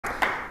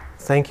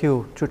Thank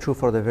you, Chuchu,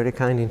 for the very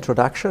kind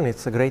introduction.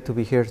 It's great to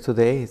be here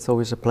today. It's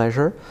always a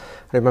pleasure.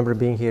 I remember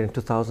being here in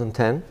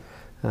 2010.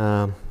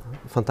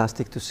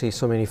 Fantastic to see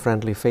so many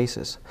friendly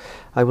faces.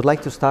 I would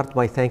like to start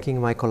by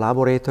thanking my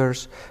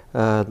collaborators,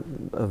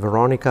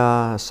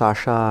 Veronica,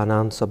 Sasha,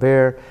 Anand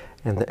Saber,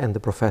 and the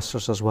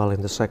professors as well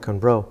in the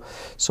second row.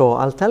 So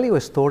I'll tell you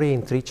a story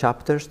in 3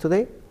 chapters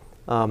today.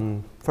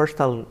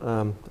 First,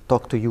 I'll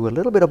talk to you a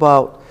little bit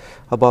about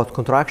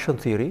contraction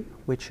theory,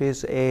 which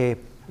is a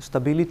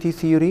stability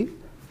theory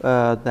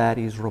that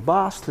is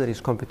robust, that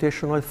is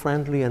computationally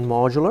friendly and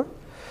modular,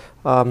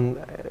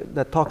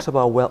 that talks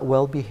about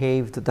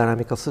well-behaved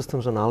dynamical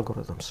systems and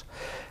algorithms.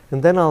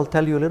 And then I'll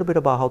tell you a little bit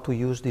about how to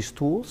use these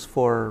tools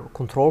for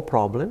control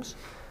problems.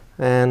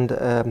 And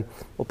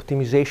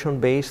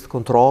optimization-based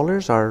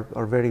controllers are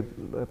very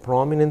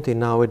prominent in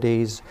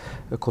nowadays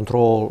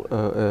control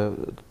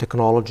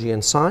technology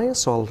and science.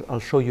 So I'll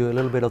show you a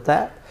little bit of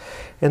that.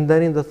 And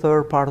then in the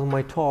third part of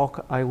my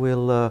talk, I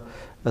will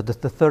the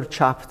third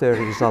chapter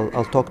is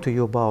I'll talk to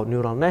you about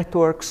neural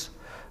networks,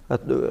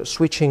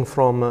 switching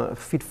from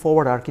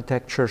feed-forward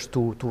architectures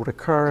to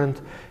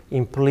recurrent,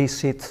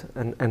 implicit,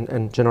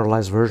 and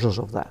generalized versions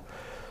of that.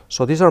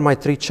 So these are my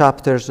 3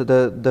 chapters.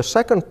 The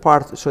second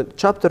part, so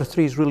chapter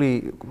 3 is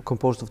really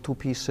composed of 2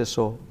 pieces,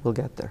 so we'll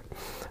get there.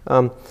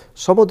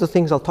 Some of the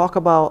things I'll talk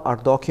about are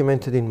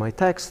documented in my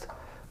text.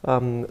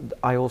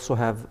 I also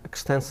have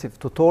extensive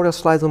tutorial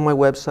slides on my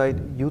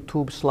website,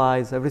 YouTube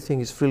slides,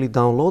 everything is freely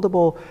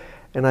downloadable.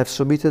 And I've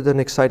submitted an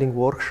exciting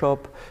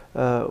workshop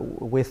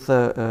with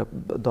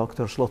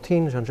Dr.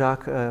 Slotin,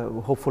 Jean-Jacques,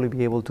 hopefully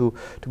be able to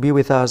be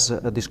with us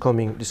this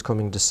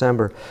coming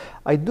December.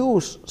 I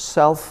do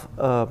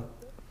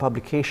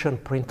self-publication,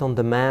 print on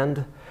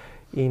demand,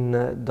 in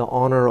the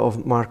honor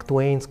of Mark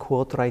Twain's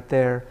quote right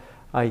there.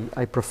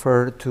 I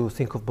prefer to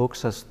think of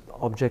books as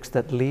objects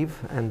that live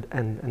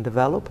and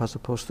develop as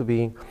opposed to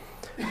being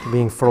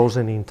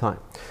frozen in time.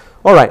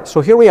 All right, so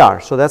here we are.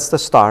 So that's the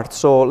start.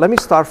 So let me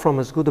start from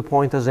as good a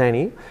point as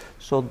any.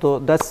 So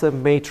that's the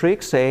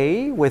matrix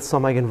A with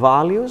some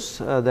eigenvalues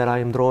that I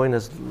am drawing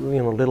as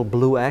little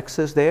blue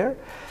X's there.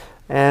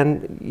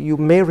 And you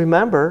may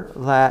remember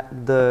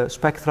that the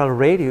spectral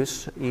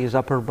radius is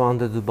upper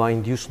bounded by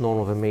induced norm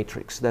of a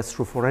matrix. That's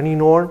true for any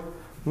norm,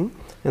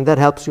 and that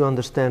helps you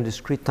understand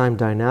discrete time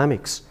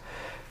dynamics.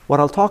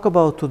 What I'll talk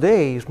about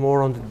today is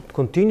more on the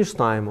continuous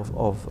time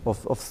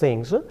of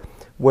things,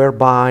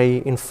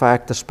 whereby, in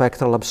fact, the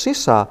spectral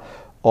abscissa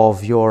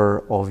of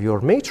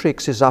your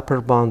matrix is upper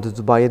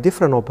bounded by a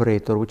different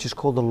operator, which is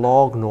called the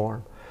log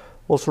norm,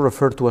 also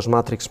referred to as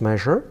matrix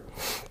measure.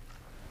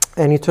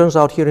 And it turns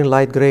out here in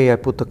light gray, I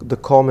put the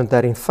comment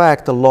that, in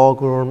fact, the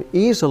log norm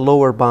is a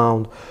lower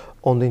bound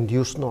on the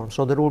induced norm.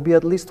 So there will be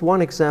at least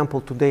one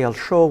example today I'll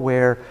show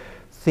where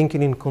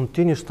thinking in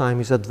continuous time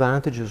is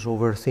advantageous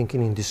over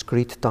thinking in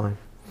discrete time.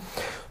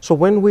 So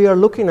when we are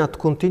looking at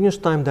continuous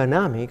time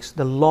dynamics,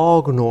 the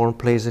log norm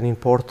plays an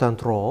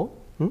important role.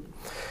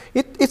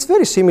 It's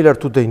very similar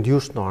to the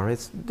induced norm.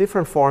 It's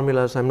different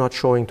formulas. I'm not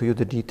showing to you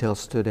the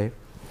details today.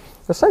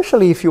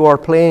 Essentially, if you are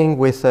playing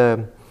with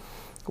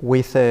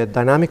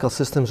dynamical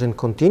systems in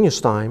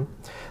continuous time,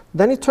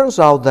 then it turns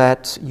out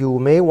that you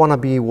may want to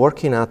be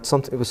working at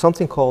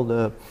something called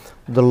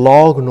the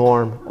log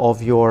norm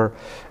of your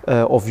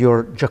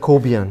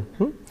Jacobian.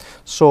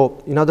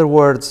 So in other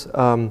words,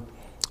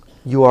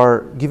 you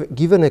are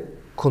given a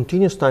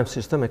continuous time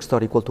system, x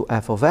star equal to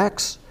f of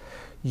x.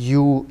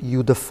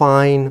 You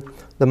define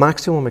the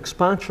maximum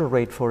expansion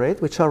rate for it,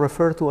 which are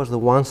referred to as the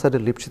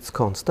one-sided Lipschitz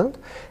constant.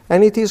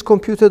 And it is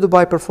computed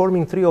by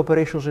performing 3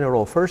 operations in a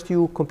row. First,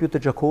 you compute the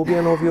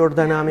Jacobian of your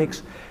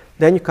dynamics.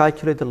 Then you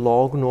calculate the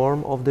log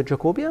norm of the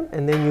Jacobian.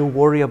 And then you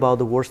worry about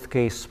the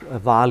worst-case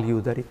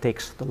value that it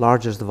takes, the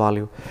largest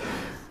value.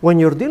 When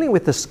you're dealing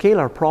with a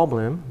scalar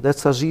problem,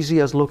 that's as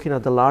easy as looking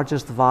at the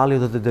largest value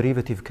that the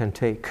derivative can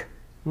take.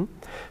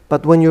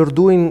 But when you're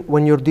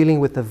dealing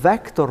with a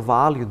vector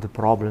valued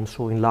problem,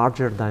 so in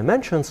larger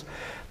dimensions,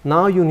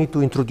 now you need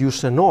to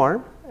introduce a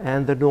norm,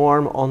 and the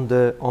norm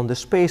on the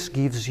space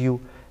gives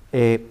you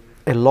a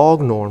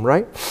log norm,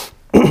 right?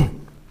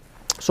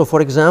 So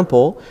for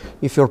example,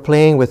 if you're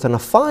playing with an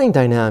affine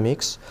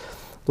dynamics,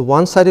 the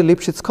one-sided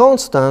Lipschitz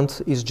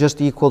constant is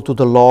just equal to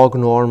the log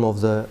norm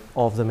of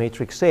the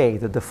matrix A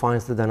that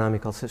defines the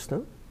dynamical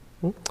system.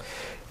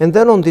 And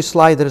then on this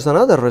slide, there is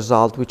another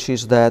result, which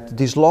is that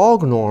these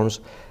log norms,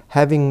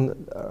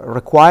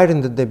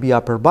 requiring that they be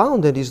upper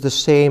bounded, is the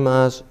same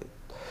as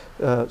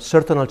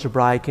certain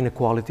algebraic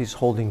inequalities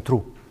holding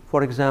true.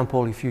 For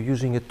example, if you're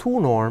using a 2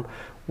 norm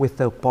with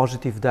a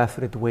positive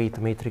definite weight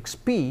matrix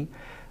P,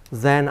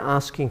 then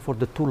asking for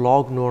the 2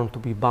 log norm to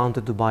be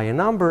bounded by a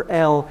number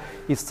L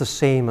is the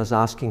same as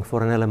asking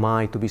for an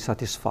LMI to be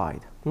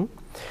satisfied.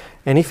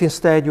 And if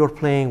instead you're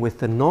playing with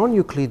the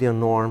non-Euclidean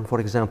norm, for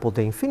example,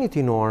 the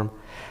infinity norm,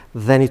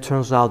 then it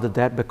turns out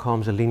that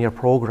becomes a linear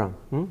program.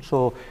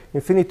 So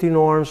infinity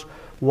norms,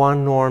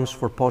 1 norms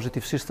for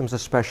positive systems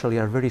especially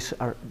are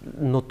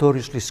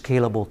notoriously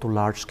scalable to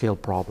large-scale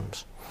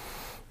problems.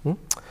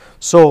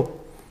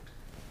 So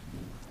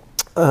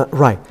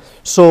Right.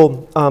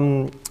 So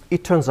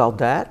it turns out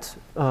that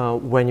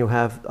when you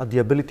have the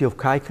ability of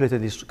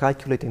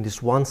calculating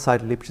this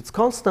one-sided Lipschitz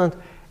constant,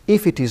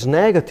 if it is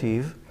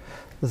negative,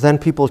 then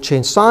people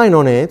change sign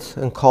on it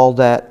and call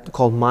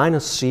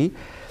minus c,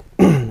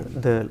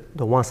 the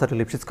one-sided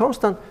Lipschitz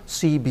constant,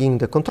 c being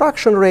the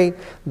contraction rate.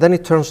 Then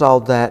it turns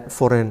out that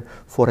for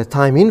a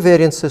time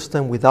invariant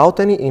system without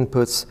any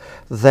inputs,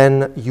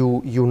 then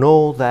you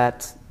know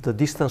that the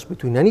distance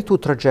between any two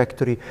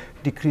trajectory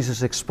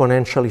decreases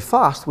exponentially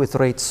fast with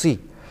rate c.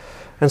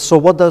 And so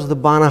what does the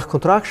Banach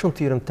contraction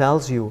theorem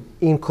tells you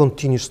in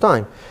continuous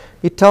time?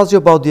 It tells you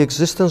about the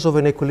existence of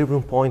an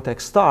equilibrium point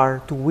x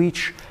star to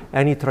which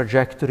any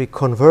trajectory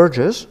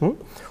converges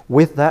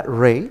with that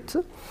rate.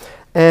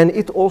 And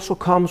it also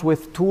comes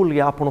with two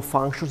Lyapunov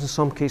functions, in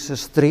some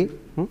cases three,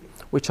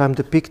 which I'm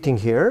depicting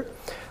here.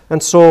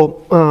 And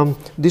so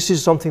this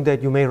is something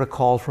that you may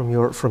recall from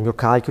your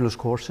calculus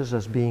courses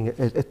as being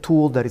a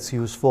tool that is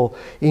useful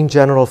in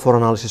general for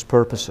analysis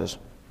purposes.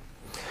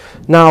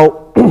 Now,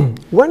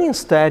 when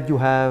instead you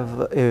have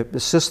a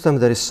system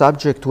that is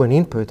subject to an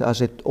input,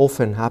 as it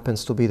often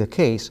happens to be the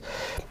case,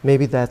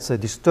 maybe that's a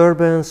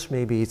disturbance,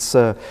 maybe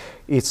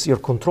it's your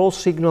control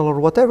signal or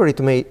whatever it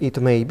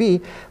may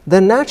be,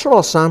 the natural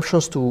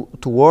assumptions to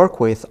work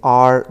with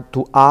are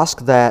to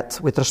ask that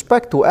with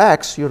respect to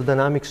x, your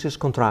dynamics is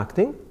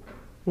contracting,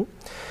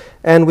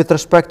 and with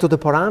respect to the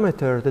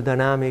parameter, the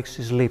dynamics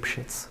is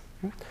Lipschitz.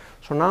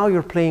 So now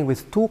you're playing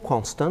with two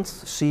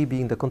constants, c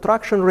being the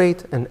contraction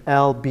rate and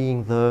L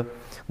being the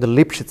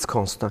Lipschitz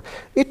constant.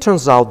 It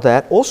turns out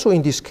that also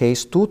in this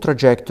case, two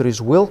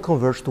trajectories will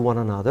converge to one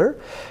another,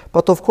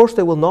 but of course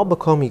they will not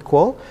become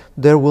equal.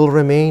 There will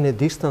remain a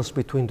distance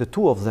between the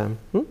two of them.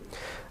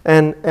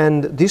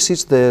 And this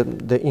is the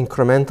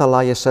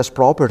incremental ISS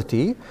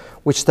property,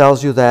 which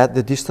tells you that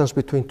the distance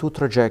between two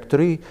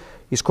trajectories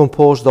is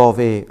composed of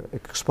a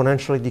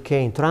exponentially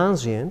decaying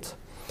transient.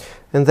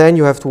 And then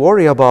you have to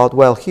worry about,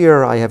 well,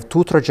 here I have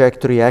two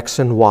trajectory x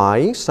and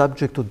y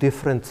subject to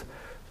different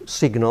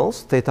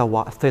signals, theta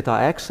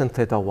x and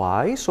theta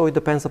y. So it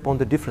depends upon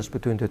the difference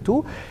between the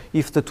two.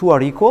 If the two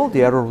are equal,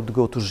 the error would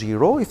go to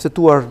 0. If the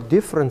two are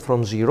different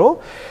from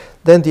 0,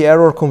 then the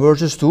error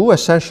converges to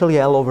essentially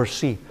L over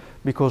c,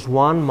 because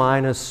 1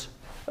 minus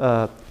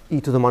e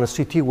to the minus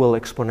ct will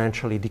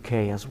exponentially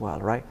decay as well,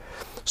 right?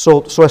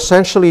 So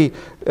essentially,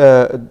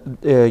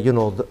 you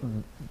know,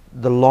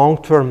 the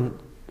long-term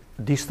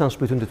distance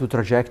between the two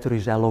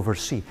trajectories is L over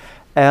c.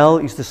 L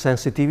is the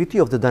sensitivity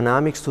of the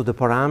dynamics to the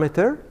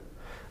parameter,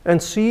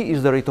 and c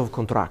is the rate of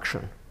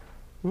contraction.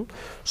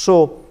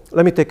 So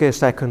let me take a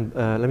second.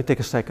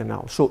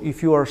 Now. So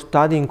if you are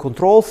studying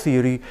control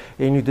theory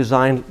and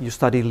you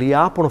study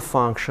Lyapunov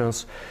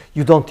functions,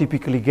 you don't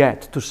typically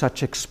get to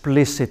such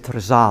explicit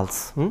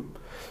results.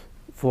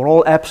 For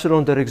all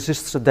epsilon, there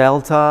exists a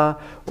delta,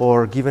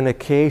 or given a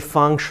k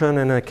function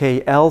and a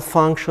kl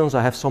functions,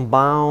 I have some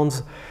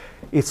bounds.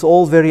 It's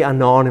all very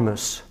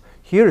anonymous.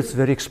 Here it's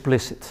very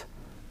explicit.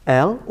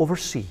 L over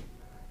c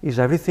is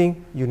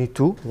everything you need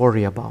to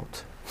worry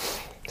about.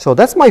 So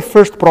that's my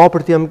first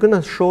property. I'm going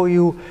to show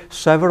you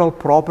several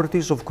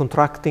properties of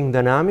contracting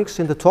dynamics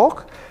in the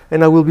talk,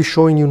 and I will be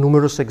showing you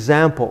numerous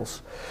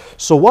examples.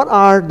 So what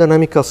are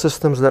dynamical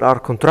systems that are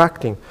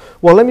contracting?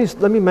 Well,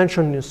 let me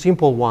mention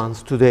simple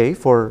ones today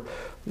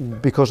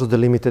because of the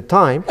limited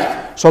time.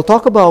 So I'll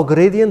talk about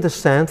gradient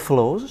descent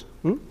flows,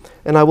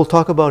 and I will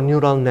talk about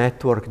neural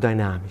network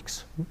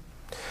dynamics.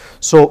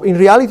 So in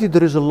reality,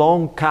 there is a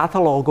long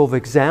catalog of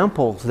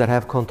examples that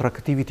have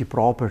contractivity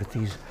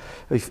properties.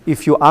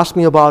 If you ask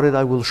me about it,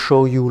 I will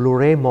show you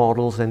Luray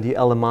models and the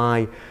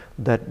LMI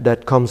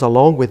that comes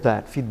along with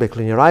that. Feedback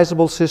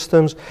linearizable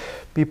systems.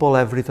 People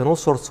have written all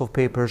sorts of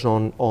papers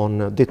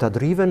on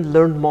data-driven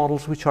learned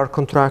models which are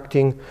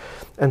contracting,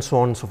 and so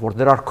on and so forth.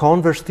 There are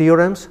converse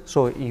theorems.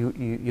 So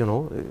you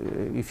know,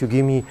 if you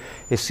give me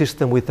a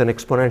system with an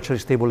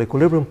exponentially stable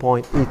equilibrium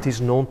point, it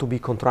is known to be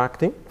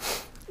contracting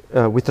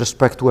with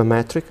respect to a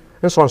metric,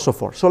 and so on and so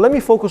forth. So let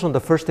me focus on the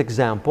first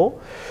example.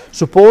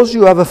 Suppose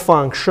you have a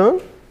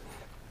function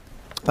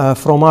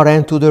from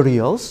Rn to the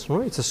reals,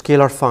 right? It's a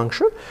scalar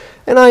function,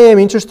 and I am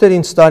interested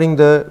in studying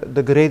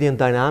the gradient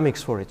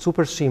dynamics for it.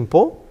 Super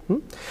simple.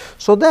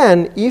 So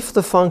then, if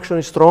the function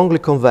is strongly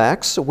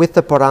convex with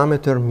the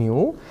parameter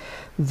mu,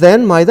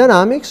 then my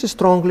dynamics is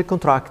strongly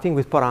contracting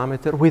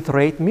with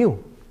rate mu.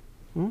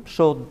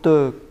 So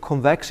the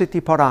convexity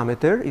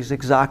parameter is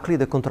exactly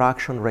the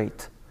contraction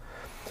rate.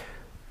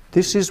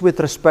 This is with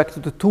respect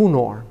to the 2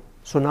 norm.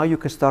 So now you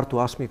can start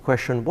to ask me a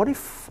question, what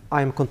if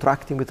I'm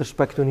contracting with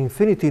respect to an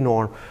infinity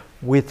norm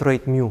with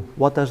rate mu?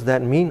 What does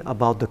that mean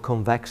about the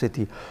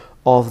convexity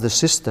of the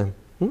system?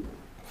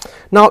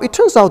 Now, it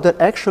turns out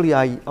that actually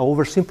I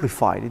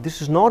oversimplified it.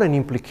 This is not an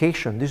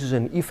implication. This is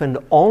an if and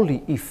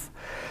only if.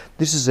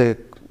 This is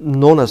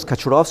known as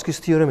Kaczorowski's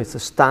theorem. It's a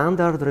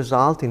standard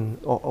result in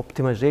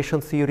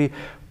optimization theory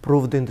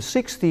proved in the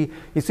 60s.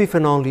 It's if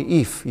and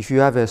only if. If you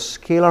have a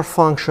scalar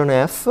function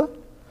f,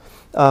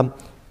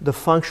 the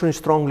function is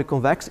strongly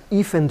convex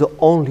if and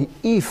only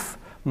if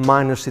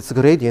minus its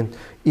gradient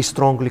is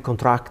strongly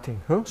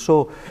contracting.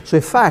 So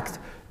in fact,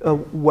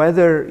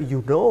 whether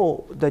you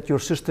know that your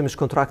system is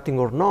contracting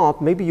or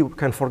not, maybe you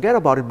can forget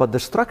about it, but the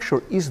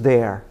structure is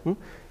there.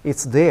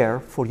 It's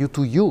there for you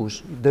to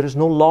use. There is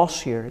no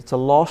loss here. It's a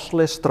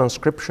lossless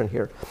transcription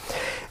here.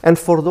 And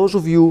for those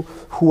of you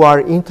who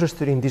are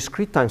interested in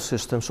discrete time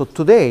systems, so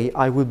today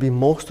I will be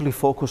mostly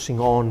focusing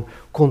on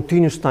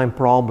continuous time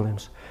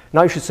problems.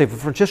 Now you should say,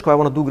 Francesco, I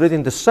want to do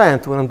gradient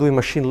descent when I'm doing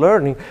machine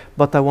learning,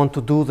 but I want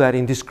to do that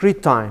in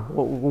discrete time.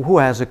 Who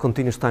has a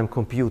continuous time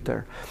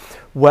computer?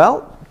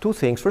 Well, two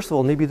things. First of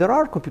all, maybe there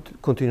are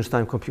continuous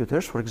time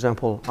computers, for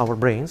example, our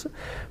brains.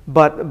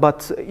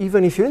 But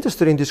even if you're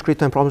interested in discrete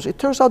time problems, it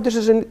turns out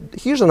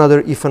here's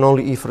another if and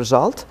only if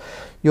result.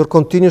 Your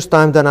continuous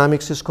time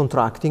dynamics is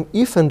contracting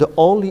if and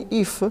only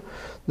if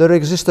there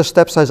exists a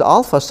step size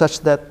alpha such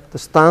that the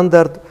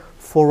standard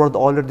forward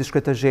Euler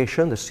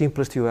discretization, the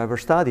simplest you ever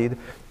studied,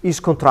 is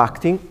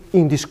contracting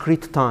in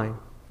discrete time.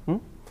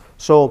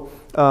 So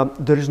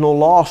there is no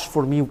loss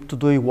for me to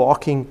do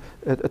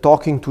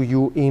talking to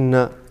you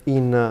in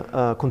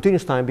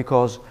continuous time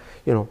because,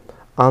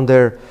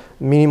 under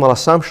minimal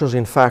assumptions,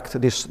 in fact,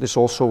 this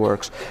also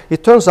works.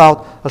 It turns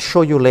out, I'll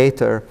show you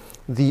later,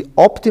 the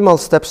optimal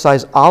step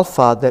size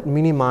alpha that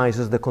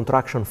minimizes the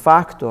contraction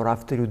factor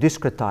after you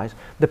discretize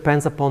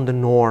depends upon the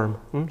norm.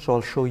 So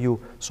I'll show you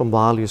some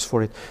values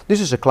for it.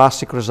 This is a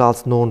classic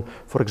result known,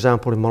 for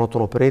example, in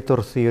monotone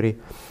operator theory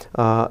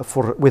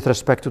with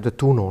respect to the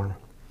 2 norm.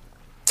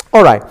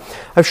 All right,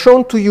 I've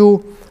shown to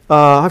you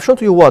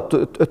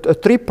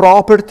what? 3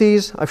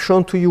 properties. I've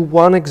shown to you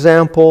one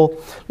example.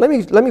 Let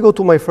me go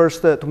to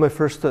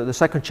the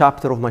second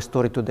chapter of my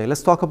story today.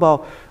 Let's talk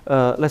about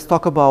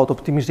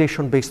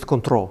optimization-based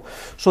control.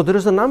 So there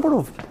is a number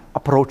of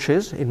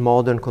approaches in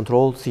modern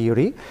control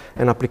theory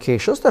and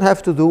applications that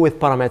have to do with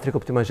parametric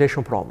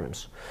optimization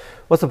problems.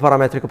 What's a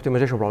parametric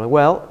optimization problem?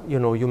 Well,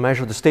 you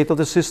measure the state of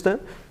the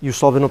system, you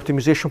solve an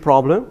optimization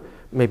problem,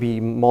 maybe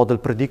model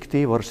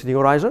predictive or receding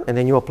horizon, and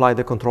then you apply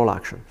the control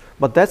action.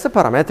 But that's a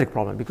parametric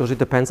problem because it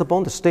depends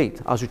upon the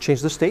state. As you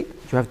change the state,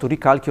 you have to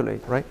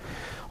recalculate, right?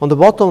 On the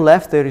bottom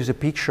left, there is a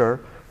picture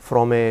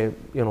from a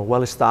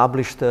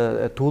well-established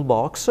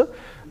toolbox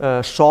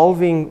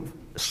solving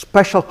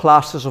special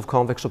classes of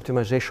convex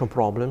optimization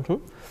problems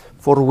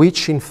for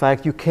which, in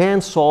fact, you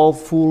can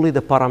solve fully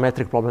the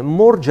parametric problem.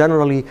 More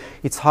generally,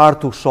 it's hard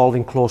to solve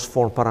in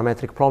closed-form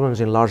parametric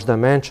problems in large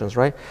dimensions,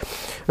 right?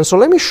 And so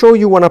let me show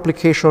you one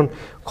application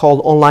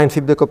called online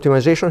feedback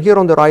optimization. Here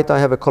on the right, I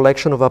have a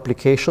collection of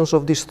applications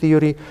of this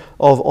theory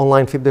of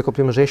online feedback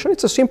optimization.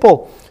 It's a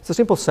simple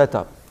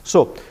setup.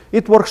 So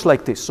it works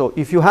like this. So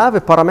if you have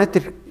a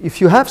parametric, if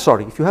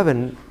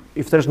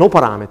there's no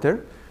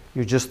parameter,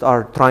 you just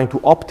are trying to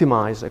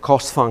optimize a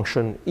cost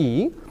function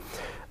E,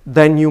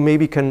 then you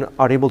maybe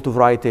are able to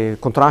write a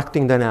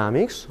contracting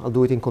dynamics. I'll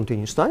do it in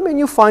continuous time, and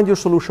you find your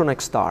solution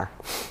X star.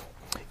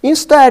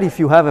 Instead, if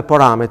you have a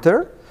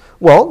parameter,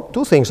 well,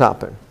 2 things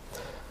happen.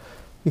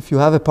 If you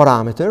have a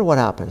parameter, what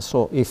happens?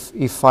 So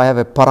if I have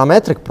a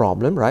parametric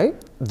problem, right,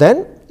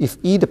 then if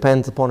E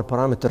depends upon a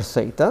parameter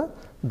theta,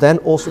 then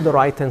also the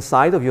right-hand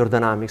side of your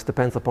dynamics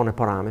depends upon a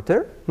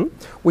parameter,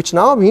 which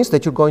now means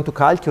that you're going to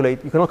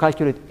calculate, you cannot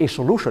calculate a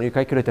solution, you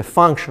calculate a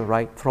function,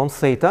 right, from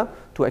theta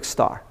to X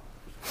star.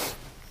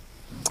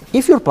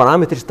 If your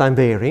parameter is time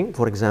varying,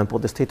 for example,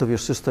 the state of your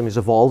system is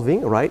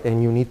evolving, right,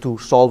 and you need to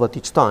solve at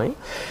each time,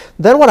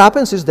 then what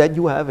happens is that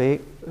you have a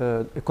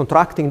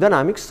contracting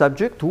dynamics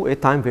subject to a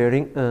time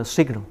varying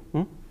signal.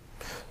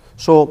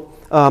 So,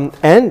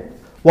 and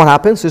what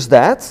happens is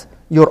that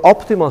your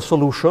optimal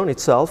solution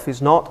itself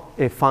is not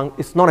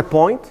a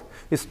point,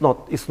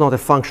 it's not a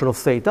function of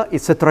theta,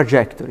 it's a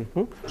trajectory.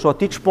 So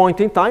at each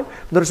point in time,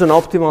 there's an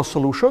optimal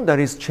solution that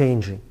is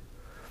changing.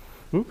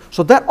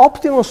 So that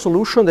optimal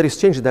solution that is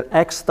changing, that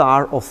X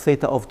star of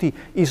theta of t,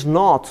 is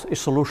not a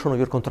solution of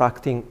your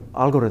contracting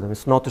algorithm.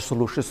 It's not a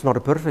solution. It's not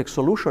a perfect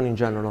solution in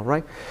general,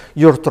 right?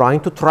 You're trying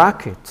to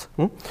track it.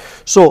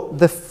 So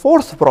the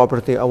 4th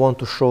property I want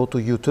to show to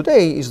you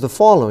today is the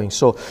following.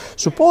 So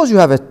suppose you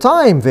have a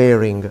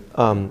time-varying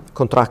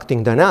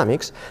contracting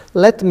dynamics.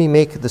 Let me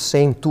make the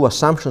same 2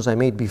 assumptions I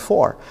made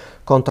before.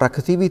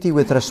 Contractivity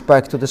with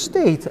respect to the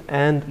state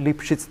and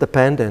Lipschitz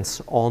dependence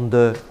on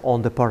the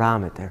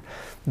parameter.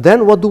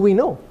 Then what do we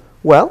know?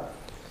 Well,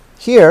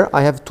 here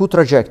I have 2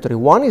 trajectories.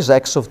 One is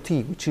x of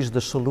t, which is the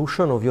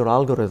solution of your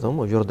algorithm,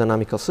 of your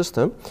dynamical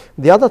system.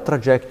 The other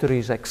trajectory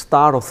is x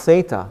star of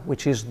theta,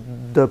 which is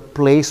the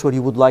place where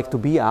you would like to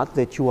be at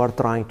that you are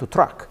trying to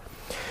track.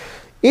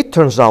 It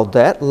turns out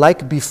that,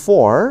 like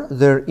before,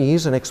 there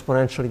is an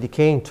exponentially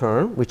decaying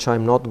term, which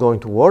I'm not going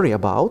to worry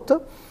about.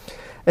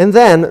 And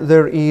then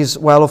there is,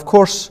 well, of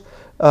course,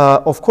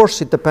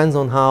 it depends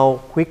on how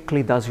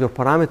quickly does your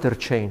parameter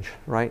change,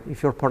 right?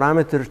 If your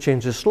parameter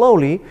changes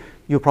slowly,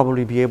 you'll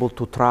probably be able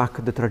to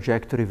track the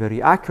trajectory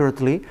very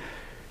accurately.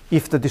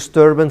 If the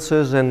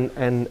disturbances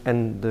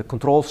and the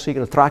control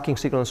signal, tracking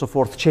signal and so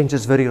forth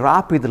changes very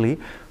rapidly,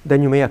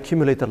 then you may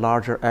accumulate a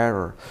larger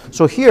error.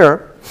 So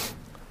here,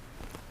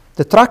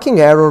 the tracking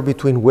error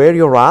between where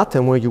you're at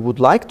and where you would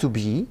like to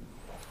be,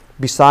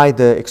 beside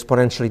the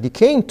exponentially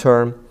decaying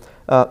term,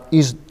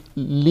 is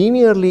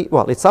linearly,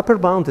 well, it's upper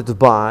bounded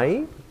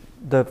by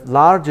the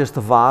largest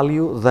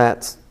value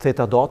that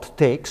theta dot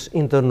takes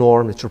in the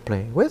norm that you're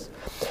playing with.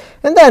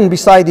 And then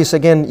beside this,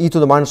 again, e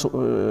to the minus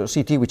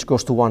ct, which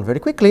goes to 1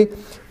 very quickly,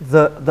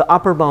 the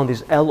upper bound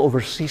is L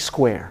over c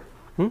square.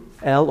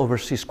 L over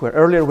c square.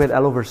 Earlier we had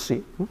L over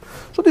c.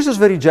 So this is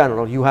very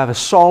general. You have a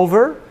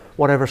solver,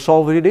 whatever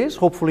solver it is.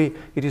 Hopefully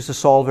it is a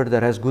solver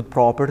that has good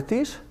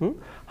properties.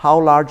 How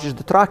large is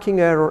the tracking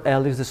error?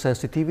 L is the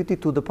sensitivity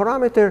to the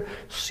parameter.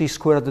 C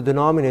squared, the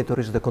denominator,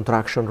 is the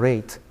contraction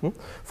rate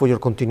for your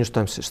continuous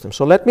time system.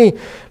 So let me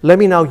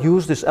now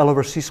use this L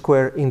over c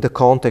squared in the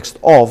context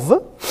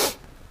of,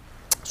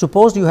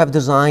 suppose you have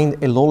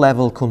designed a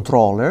low-level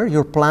controller.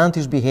 Your plant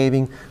is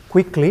behaving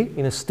quickly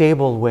in a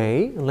stable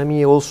way. And let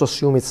me also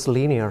assume it's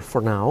linear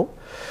for now.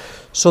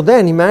 So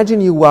then imagine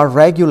you are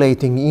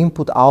regulating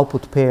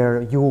input-output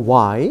pair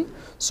u-y.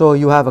 So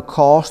you have a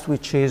cost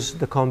which is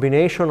the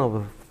combination of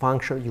a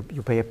function.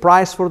 You pay a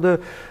price for the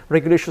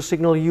regulation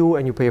signal u,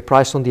 and you pay a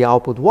price on the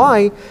output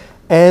y.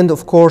 And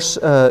of course,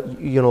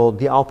 you know,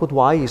 the output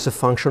y is a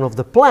function of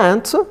the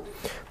plant.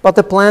 But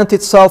the plant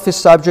itself is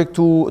subject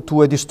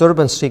to a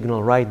disturbance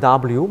signal, right,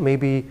 w,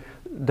 maybe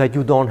that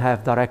you don't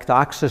have direct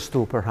access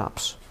to,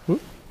 perhaps.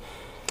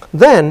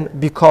 Then,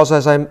 because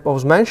as I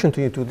was mentioning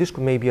to you, this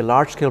may be a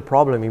large-scale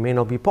problem, it may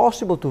not be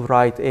possible to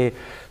write a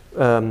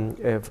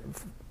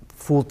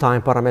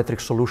full-time parametric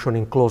solution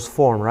in closed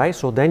form, right?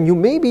 So then you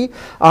maybe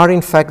are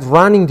in fact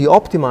running the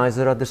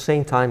optimizer at the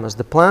same time as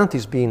the plant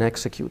is being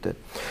executed.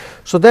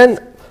 So then,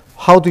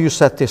 how do you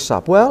set this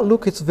up? Well,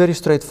 look, it's very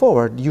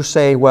straightforward. You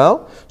say,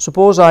 well,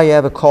 suppose I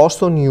have a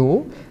cost on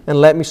u,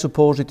 and let me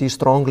suppose it is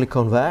strongly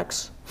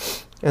convex.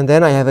 And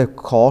then I have a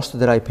cost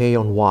that I pay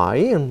on y,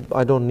 and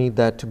I don't need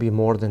that to be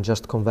more than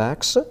just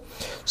convex,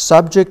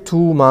 subject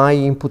to my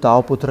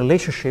input-output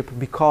relationship,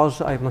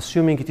 because I'm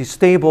assuming it is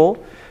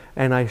stable,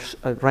 and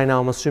right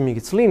now I'm assuming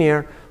it's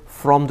linear,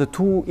 from the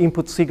two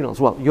input signals.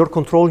 Well, your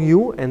control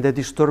u and the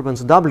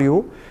disturbance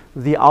w,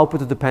 the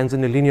output depends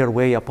in a linear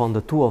way upon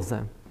the two of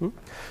them.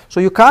 So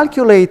you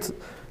calculate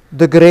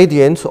the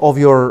gradient of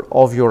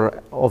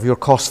your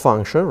cost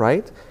function,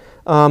 right?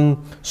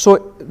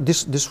 So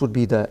this would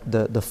be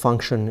the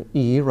function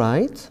e,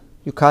 right?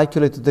 You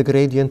calculate the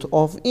gradient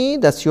of e.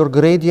 That's your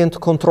gradient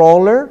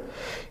controller.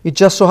 It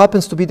just so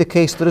happens to be the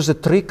case there is a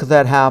trick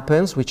that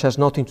happens, which has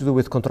nothing to do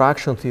with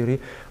contraction theory,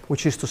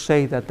 which is to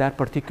say that that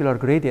particular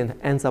gradient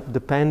ends up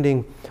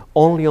depending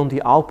only on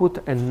the output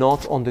and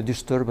not on the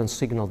disturbance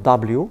signal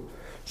w.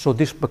 So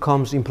this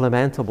becomes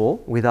implementable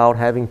without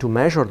having to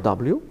measure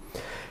w.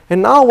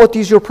 And now what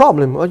is your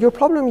problem? Well, your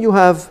problem, you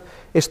have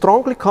a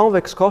strongly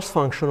convex cost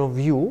function of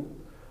u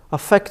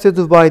affected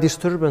by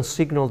disturbance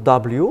signal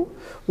w.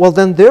 Well,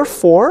 then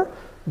therefore,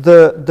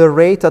 the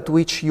rate at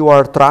which you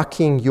are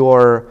tracking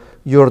your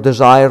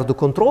desired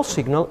control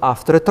signal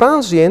after a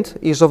transient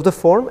is of the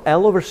form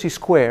L over c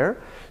squared.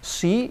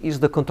 C is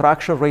the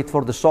contraction rate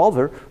for the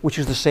solver, which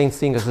is the same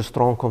thing as the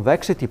strong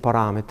convexity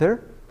parameter.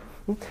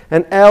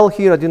 And L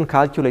here, I didn't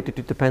calculate it.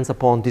 It depends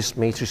upon these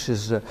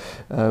matrices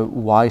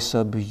y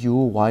sub u,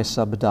 y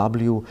sub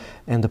w,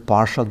 and the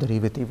partial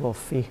derivative of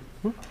phi.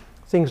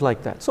 Things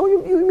like that. So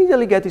you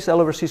immediately get this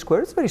L over c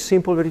squared. It's very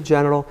simple, very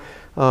general,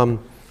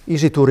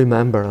 easy to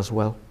remember as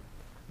well.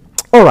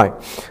 All right.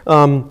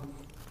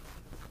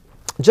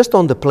 Just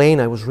on the plane,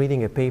 I was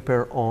reading a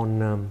paper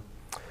on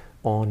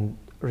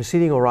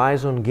receding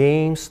horizon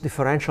games,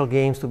 differential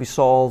games to be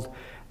solved,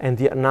 and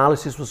the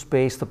analysis was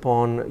based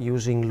upon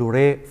using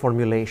Luret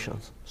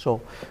formulations. So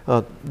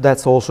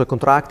that's also a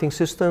contracting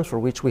system for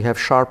which we have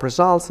sharp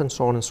results, and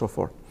so on and so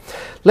forth.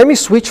 Let me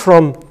switch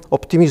from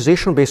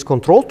optimization-based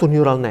control to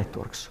neural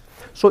networks.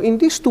 So in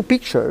these two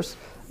pictures,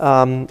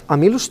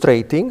 I'm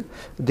illustrating,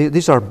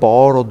 these are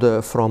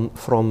borrowed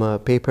from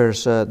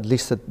papers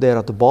listed there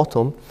at the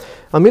bottom.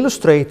 I'm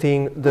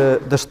illustrating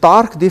the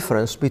stark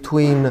difference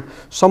between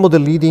some of the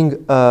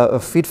leading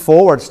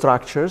feed-forward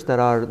structures that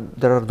are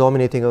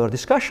dominating our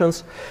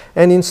discussions,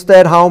 and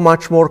instead how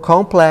much more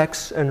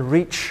complex and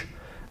rich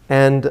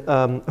and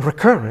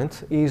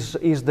recurrent is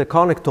the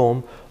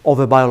connectome of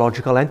a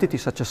biological entity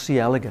such as C.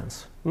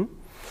 elegans.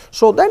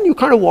 So then you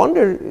kind of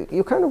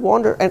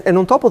wonder, and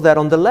on top of that,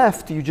 on the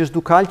left, you just do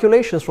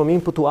calculations from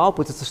input to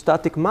output. It's a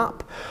static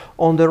map.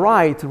 On the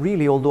right,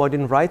 really, although I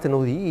didn't write an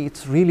ODE,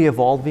 it's really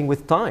evolving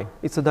with time.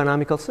 It's a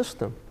dynamical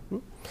system.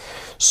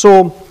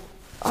 So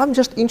I'm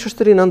just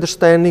interested in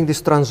understanding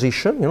this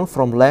transition,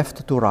 from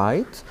left to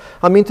right.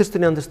 I'm interested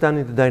in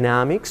understanding the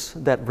dynamics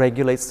that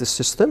regulates the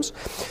systems.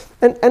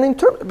 And in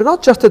terms, but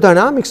not just the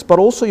dynamics, but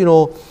also,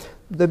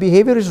 the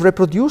behavior is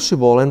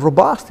reproducible and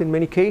robust in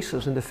many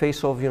cases in the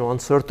face of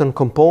uncertain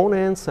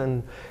components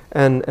and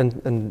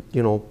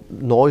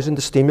noise in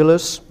the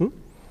stimulus.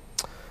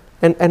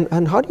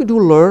 And how do you do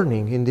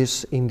learning in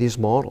these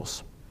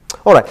models?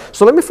 All right,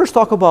 so let me first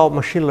talk about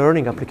machine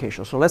learning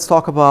applications. So let's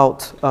talk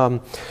about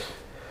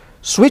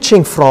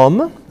switching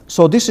from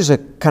So this is a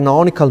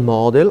canonical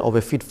model of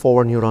a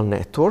feed-forward neural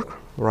network,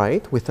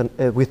 right, with a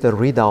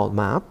readout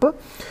map,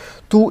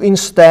 to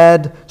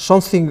instead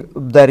something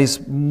that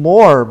is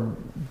more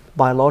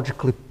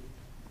biologically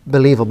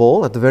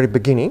believable at the very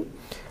beginning.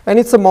 And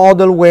it's a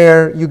model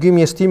where you give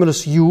me a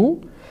stimulus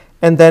U,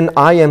 and then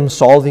I am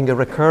solving the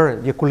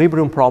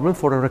equilibrium problem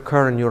for a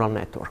recurrent neural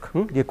network.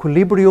 The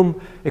equilibrium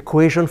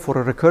equation for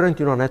a recurrent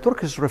neural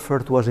network is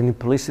referred to as an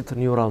implicit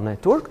neural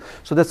network.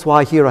 So that's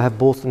why here I have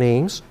both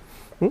names.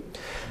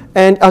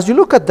 And as you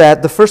look at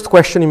that, the first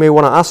question you may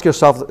want to ask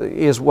yourself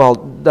is, well,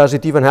 does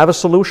it even have a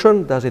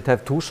solution? Does it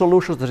have two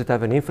solutions? Does it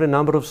have an infinite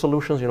number of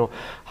solutions? You know,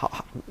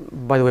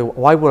 by the way,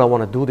 why would I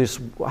want to do this?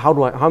 How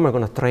am I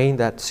going to train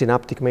that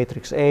synaptic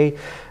matrix A,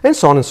 and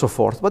so on and so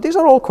forth? But these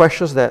are all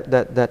questions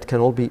that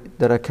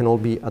can all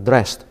be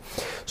addressed.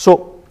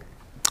 So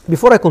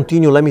before I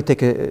continue, let me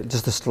take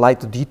just a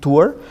slight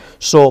detour.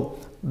 So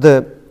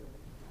the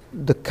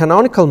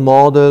canonical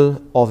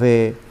model of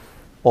a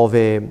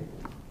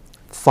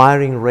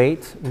firing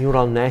rate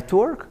neural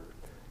network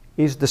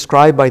is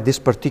described by this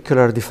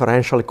particular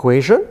differential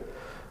equation.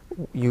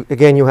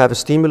 Again, you have a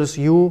stimulus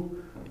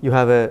U, you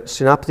have a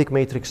synaptic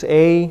matrix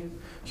A.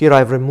 Here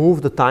I've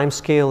removed the time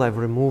scale, I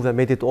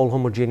made it all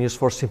homogeneous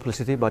for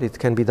simplicity, but it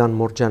can be done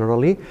more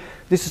generally.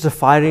 This is a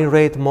firing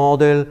rate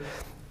model.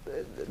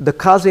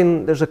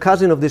 There's a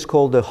cousin of this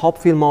called the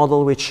Hopfield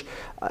model, which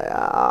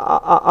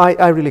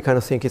I really kind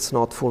of think it's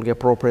not fully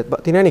appropriate,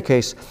 but in any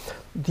case,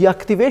 the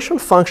activation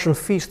function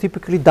phi is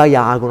typically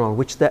diagonal,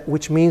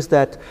 which means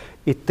that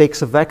it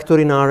takes a vector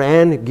in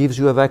Rn, it gives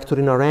you a vector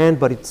in Rn,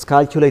 but it's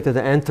calculated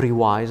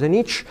entry-wise. And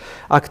each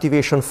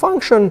activation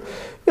function,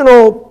 you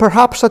know,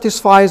 perhaps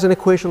satisfies an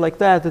equation like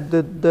that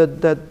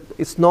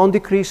it's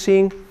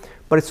non-decreasing,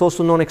 but it's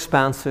also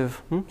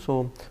non-expansive.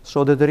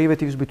 So the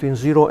derivatives between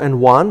 0 and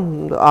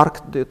 1,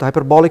 the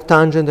hyperbolic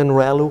tangent and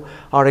ReLU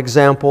are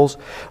examples.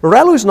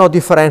 ReLU is not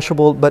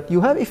differentiable, but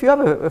if you have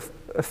a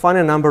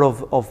finite number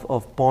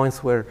of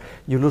points where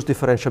you lose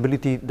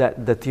differentiability,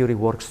 that the theory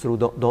works through.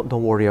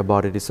 Don't worry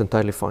about it. It's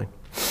entirely fine.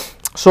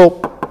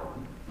 So,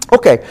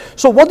 okay.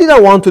 So what did I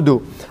want to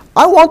do?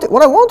 What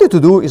I wanted to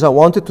do is I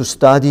wanted to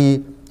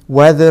study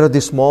whether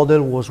this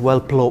model was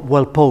well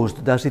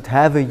posed. Does it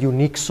have a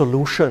unique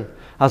solution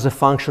as a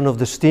function of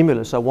the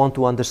stimulus? I want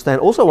to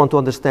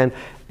understand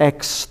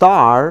X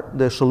star,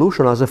 the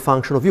solution, as a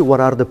function of U. What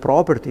are the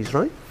properties,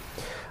 right?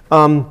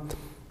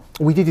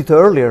 We did it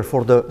earlier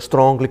for the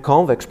strongly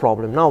convex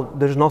problem. Now,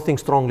 there's nothing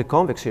strongly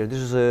convex here. This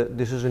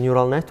is a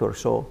neural network.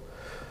 So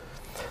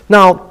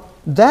now,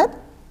 that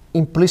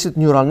implicit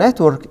neural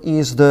network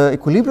is the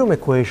equilibrium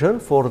equation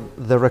for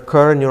the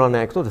recurrent neural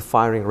network, the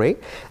firing rate.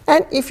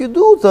 And if you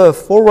do the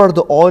forward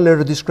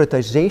Euler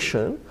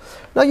discretization,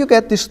 now you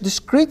get this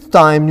discrete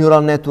time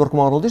neural network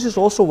model. This is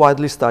also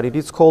widely studied.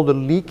 It's called the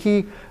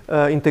leaky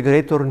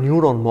integrator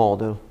neuron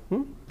model.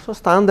 So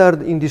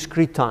standard in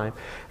discrete time.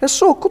 And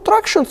so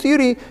contraction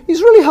theory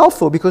is really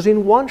helpful because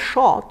in one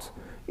shot,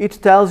 it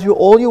tells you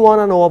all you want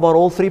to know about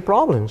all three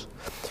problems.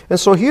 And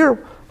so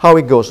here, how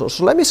it goes.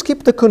 So let me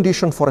skip the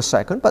condition for a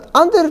second, but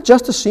under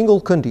just a single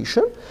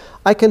condition,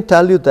 I can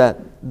tell you that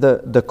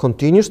the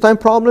continuous time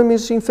problem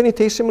is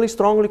infinitesimally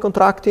strongly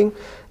contracting,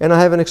 and I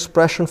have an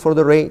expression for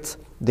the rate.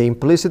 The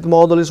implicit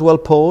model is well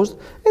posed,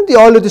 and the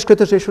Euler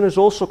discretization is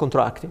also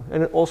contracting,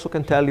 and it also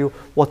can tell you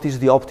what is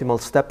the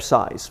optimal step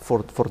size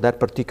for that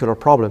particular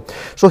problem.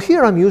 So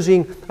here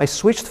I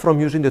switched from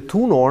using the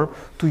 2 norm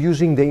to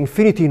using the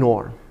infinity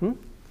norm. I'm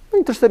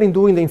interested in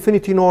doing the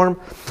infinity norm.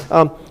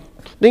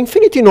 The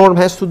infinity norm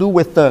has to do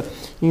with the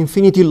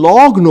infinity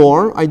log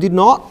norm. I did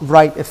not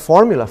write a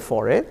formula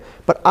for it,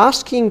 but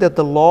asking that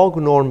the log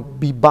norm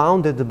be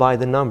bounded by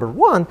the number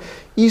 1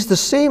 is the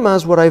same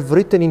as what I've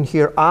written in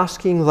here,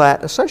 asking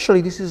that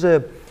essentially this is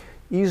a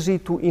easy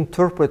to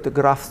interpret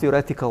graph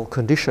theoretical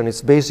condition.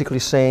 It's basically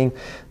saying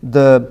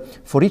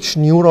for each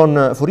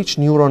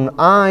neuron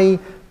I,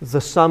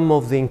 the sum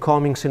of the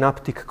incoming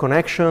synaptic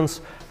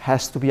connections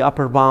has to be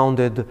upper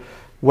bounded.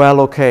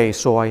 Well, okay,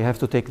 so I have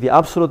to take the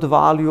absolute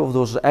value of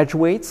those edge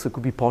weights. It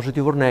could be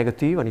positive or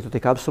negative. I need to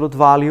take absolute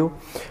value,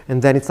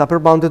 and then it's upper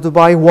bounded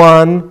by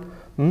 1,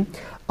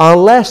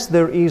 unless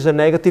there is a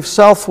negative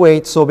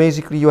self-weight. So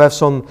basically, you have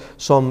some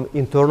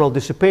internal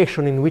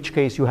dissipation, in which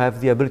case you have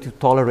the ability to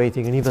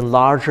tolerating an even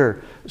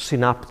larger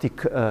synaptic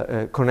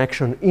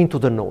connection into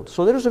the node.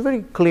 So there is a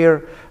very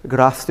clear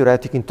graph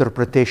theoretic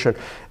interpretation.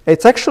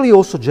 It's actually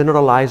also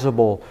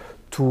generalizable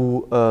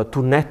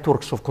to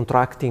networks of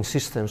contracting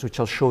systems, which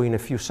I'll show in a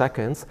few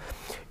seconds.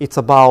 It's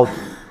about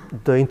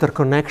the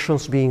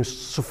interconnections being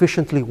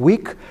sufficiently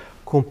weak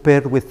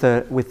compared with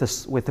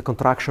the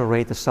contraction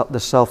rate, the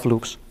self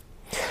loops.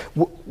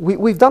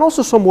 We've done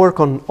also some work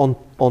on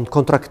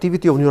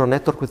contractivity of neural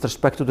network with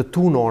respect to the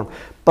 2 norm,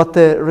 but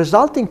the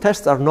resulting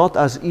tests are not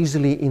as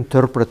easily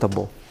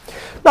interpretable.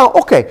 Now,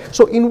 okay,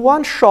 so in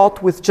one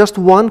shot with just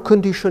one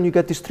condition, you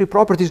get these 3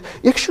 properties.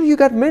 Actually, you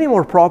get many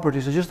more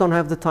properties. I just don't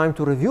have the time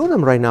to review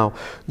them right now.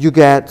 You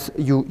get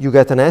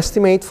an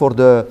estimate for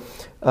the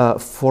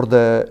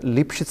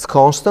Lipschitz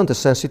constant, the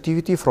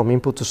sensitivity from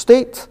input to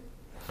state.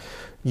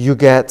 You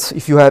get,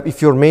 if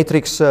your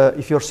matrix,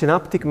 if your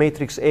synaptic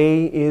matrix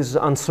A is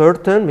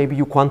uncertain, maybe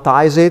you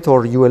quantize it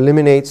or you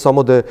eliminate some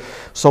of the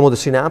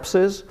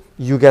synapses.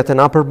 You get an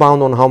upper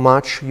bound on how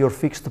much your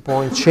fixed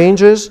point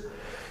changes.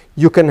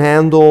 You can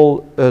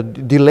handle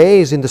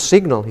delays in the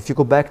signal. If you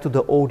go back to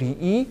the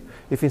ODE,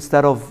 if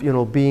instead of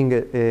being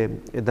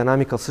a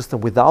dynamical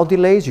system without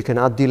delays, you can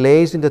add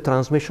delays in the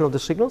transmission of the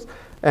signals,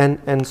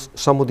 and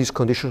some of these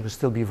conditions will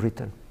still be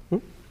written.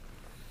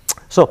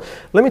 So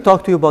let me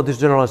talk to you about this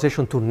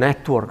generalization to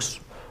networks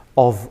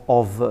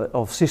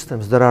of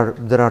systems that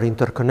are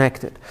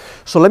interconnected.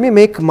 So let me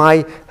make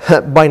my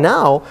by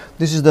now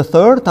this is the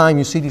third time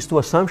you see these two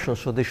assumptions,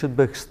 so they should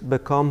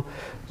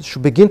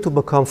begin to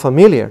become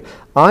familiar.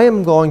 I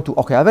am going to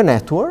I have a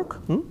network.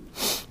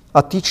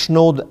 At each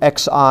node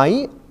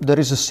xi, there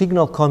is a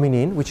signal coming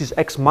in, which is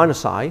x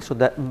minus I. So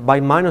that by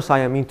minus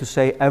I mean to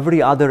say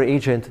every other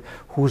agent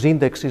whose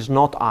index is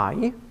not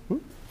I.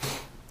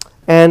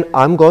 And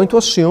I'm going to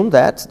assume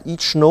that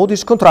each node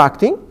is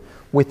contracting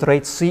with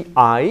rate Ci,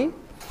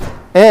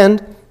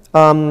 and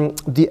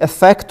the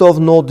effect of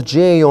node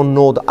j on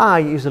node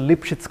I is a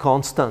Lipschitz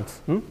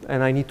constant,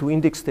 and I need to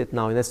index it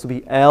now. It has to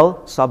be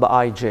L sub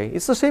ij.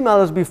 It's the same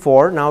L as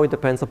before. Now it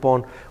depends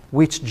upon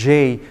which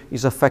j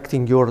is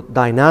affecting your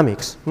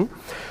dynamics.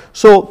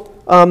 So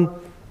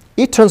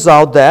it turns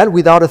out that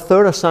without a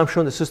third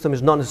assumption, the system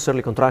is not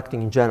necessarily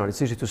contracting in general.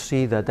 It's easy to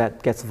see that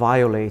that gets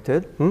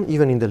violated,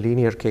 even in the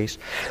linear case.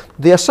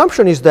 The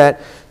assumption is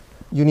that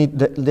you need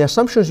the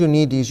assumptions you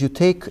need is you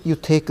take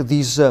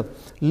these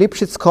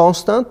Lipschitz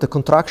constant, the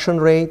contraction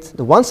rate,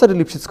 the one-sided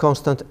Lipschitz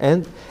constant,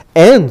 and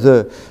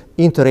the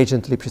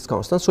interagent Lipschitz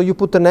constant. So you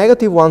put the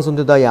negative ones on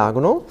the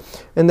diagonal,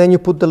 and then you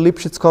put the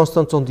Lipschitz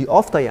constants on the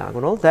off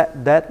diagonal.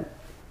 That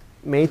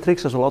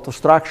matrix has a lot of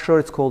structure.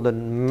 It's called the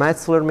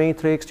Metzler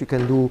matrix. You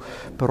can do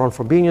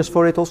Perron-Frobenius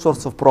for it, all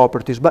sorts of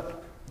properties.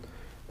 But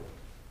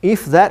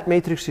if that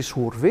matrix is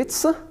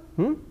Hurwitz,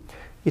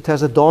 it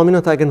has a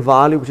dominant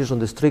eigenvalue, which is on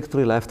the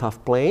strictly left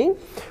half plane.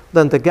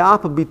 Then the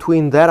gap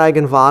between that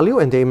eigenvalue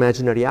and the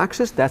imaginary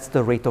axis, that's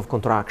the rate of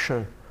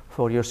contraction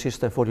for your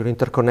system, for your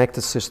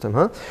interconnected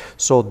system.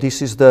 So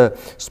this is the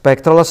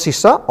spectral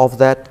assisa of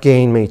that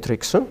gain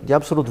matrix. The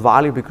absolute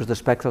value, because the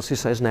spectral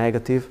assisa is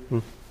negative.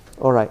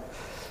 All right.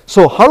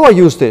 So how do I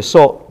use this?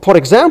 So for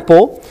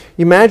example,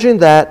 imagine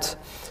that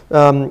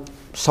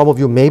some of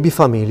you may be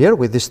familiar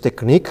with this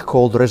technique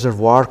called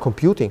reservoir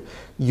computing.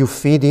 You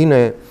feed in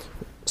a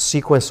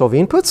sequence of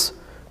inputs,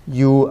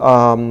 you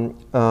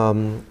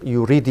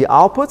read the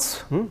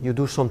outputs, you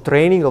do some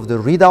training of the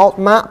readout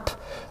map,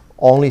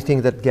 only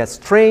thing that gets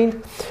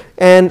trained,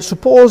 and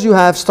suppose you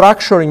have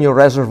structure in your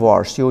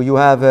reservoirs. You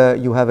have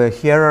a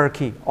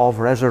hierarchy of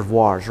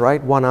reservoirs,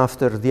 right, one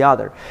after the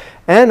other.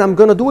 And I'm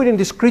going to do it in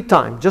discrete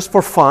time, just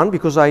for fun,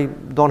 because I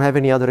don't have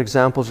any other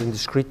examples in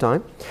discrete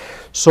time.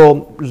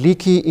 So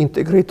leaky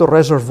integrator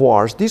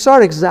reservoirs. These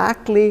are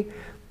exactly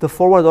the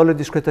forward Euler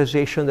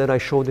discretization that I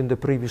showed in the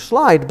previous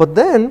slide. But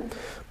then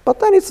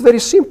it's very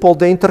simple.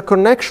 The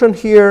interconnection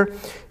here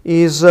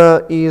is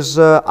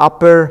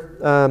upper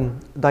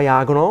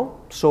diagonal.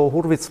 So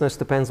Hurwitzness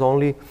depends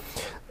only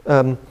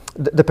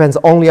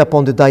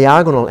upon the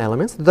diagonal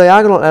elements. The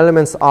diagonal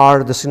elements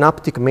are the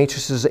synaptic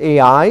matrices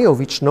AI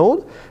of each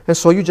node, and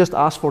so you just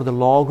ask for the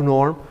log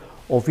norm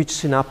of each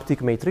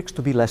synaptic matrix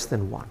to be less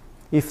than 1.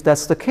 If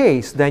that's the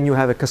case, then you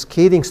have a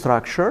cascading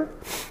structure,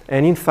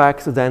 and in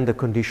fact, then the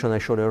condition I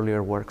showed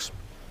earlier works.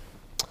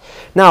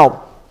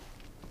 Now,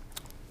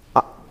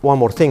 one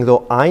more thing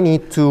though, I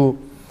need to,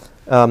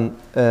 I'm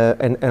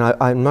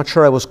not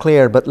sure I was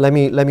clear, but let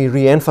me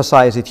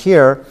re-emphasize it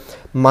here.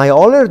 My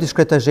Euler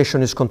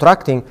discretization is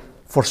contracting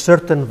for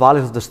certain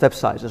values of the step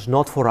sizes,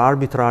 not for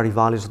arbitrary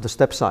values of the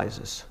step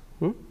sizes.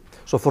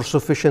 So for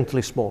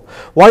sufficiently small.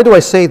 Why do I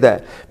say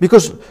that?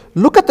 Because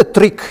look at the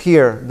trick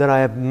here that I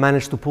have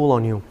managed to pull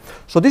on you.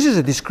 So this is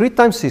a discrete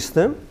time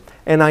system,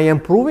 and I am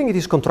proving it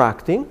is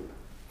contracting,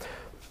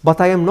 but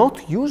I am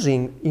not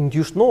using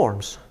induced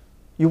norms.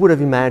 You would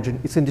have imagined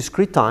it's in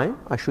discrete time,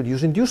 I should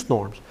use induced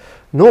norms.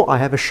 No, I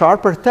have a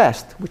sharper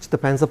test, which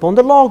depends upon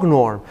the log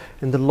norm.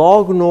 And the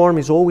log norm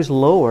is always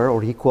lower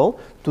or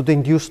equal to the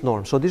induced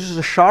norm. So this is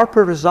a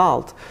sharper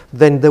result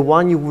than the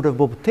one you would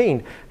have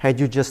obtained had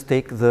you just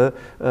take the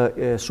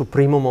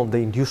supremum of the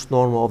induced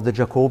norm of the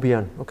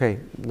Jacobian. Okay,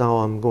 now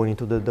I'm going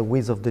into the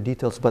weeds of the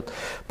details, but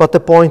the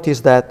point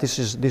is that this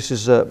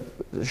is to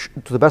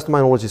the best of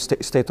my knowledge, is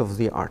state of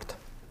the art.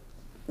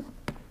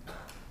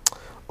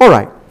 All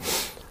right,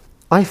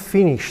 I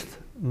finished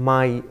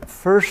my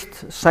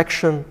first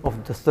section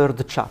of the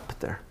third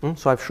chapter.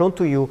 So I've shown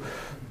to you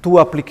two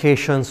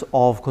applications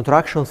of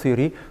contraction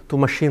theory to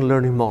machine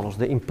learning models,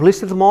 the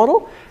implicit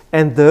model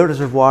and the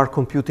reservoir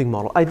computing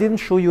model. I didn't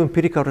show you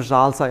empirical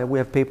results. We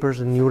have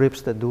papers in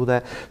NeurIPS that do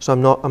that, so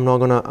I'm not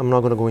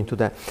gonna go into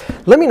that.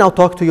 Let me now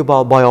talk to you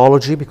about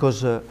biology,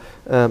 because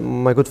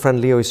my good friend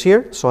Leo is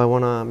here, so I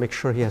want to make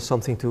sure he has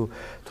something to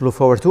look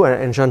forward to,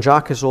 and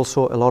Jean-Jacques has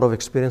also a lot of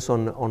experience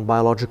on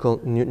biological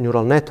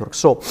neural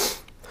networks.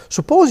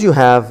 Suppose you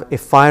have a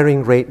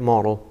firing rate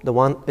model, the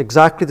one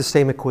exactly the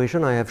same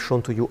equation I have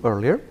shown to you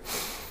earlier.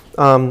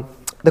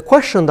 The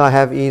question that I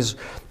have is,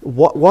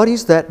 what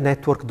is that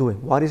network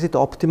doing? What is it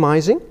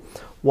optimizing?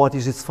 What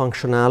is its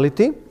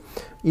functionality?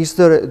 Is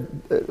there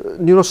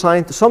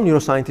some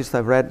neuroscientists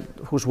I've read,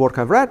 whose work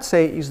I've read,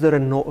 say,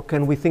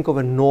 can we think of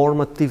a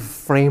normative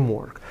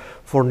framework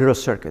for neural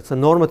circuits? A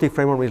normative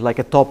framework is like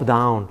a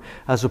top-down,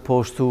 as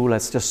opposed to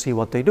let's just see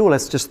what they do.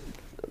 Let's just,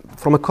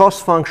 from a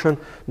cost function,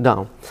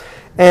 down.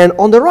 And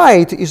on the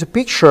right is a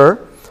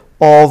picture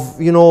of,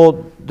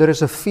 there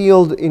is a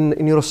field in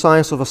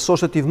neuroscience of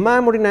associative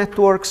memory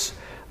networks.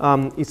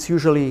 It's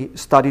usually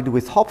studied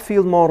with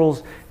Hopfield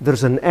models.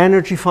 There's an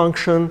energy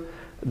function.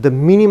 The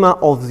minima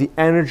of the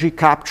energy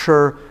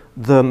capture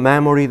the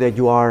memory that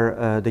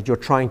you're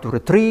trying to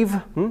retrieve,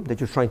 that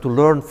you're trying to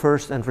learn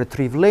first and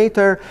retrieve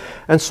later.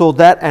 And so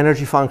that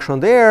energy function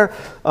there,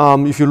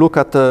 if you look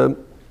at the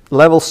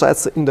level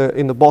sets in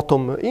the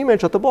bottom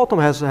image at the bottom,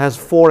 has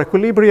 4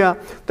 equilibria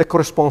that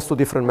corresponds to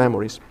different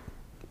memories.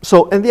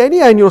 So, and the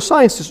idea in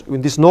neuroscience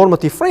in these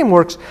normative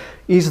frameworks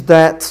is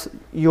that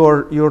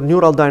your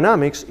neural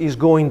dynamics is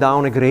going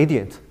down a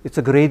gradient. It's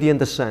a gradient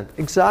descent,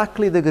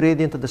 exactly the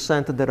gradient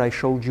descent that I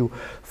showed you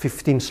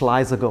 15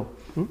 slides ago.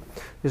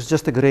 It's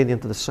just a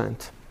gradient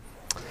descent.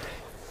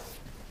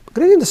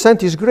 Gradient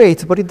descent is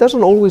great, but it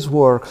doesn't always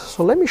work.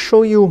 So let me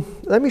show you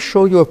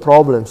a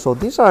problem. So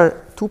these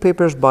are 2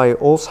 papers by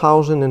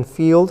Olshausen and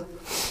Field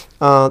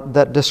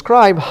that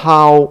describe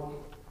how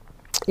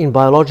in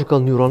biological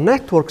neural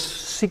networks,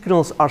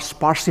 signals are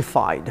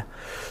sparsified.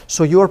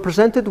 So you are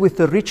presented with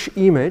a rich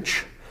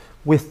image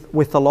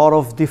with a lot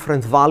of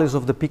different values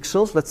of the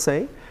pixels, let's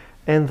say,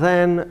 and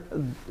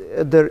then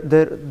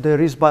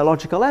there is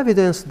biological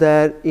evidence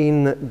that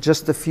in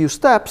just a few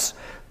steps,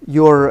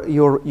 your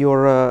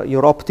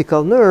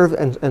optical nerve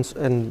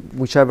and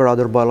whichever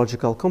other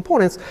biological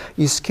components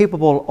is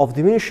capable of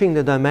diminishing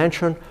the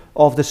dimension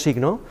of the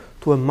signal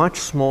to a much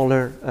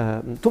smaller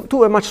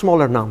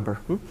number.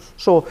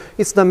 So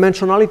it's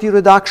dimensionality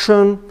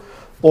reduction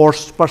or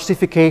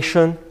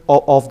sparsification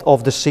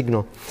of the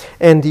signal.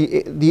 And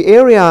the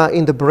area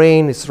in the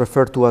brain is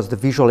referred to as the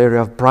visual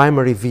area of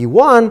primary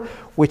V1,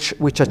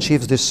 which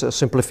achieves these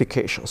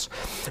simplifications.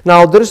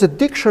 Now there is a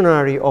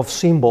dictionary of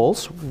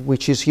symbols,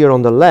 which is here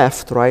on the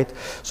left, right?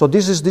 So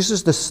this is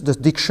the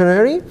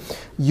dictionary.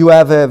 You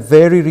have a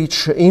very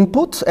rich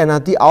input, and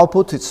at the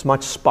output it's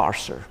much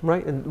sparser,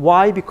 right? And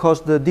why?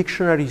 Because the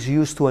dictionary is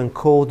used to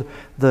encode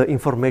the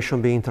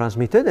information being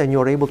transmitted, and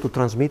you're able to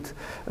transmit,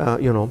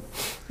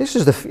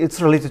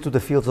 it's related to the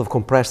fields of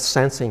compressed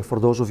sensing for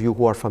those of you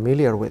who are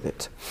familiar with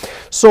it.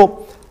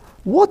 So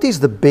what is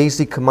the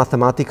basic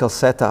mathematical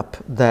setup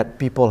that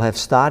people have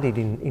studied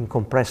in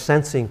compressed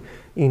sensing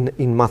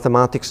in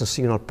mathematics and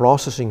signal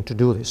processing to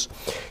do this?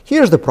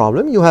 Here's the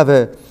problem. You have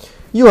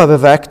a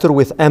vector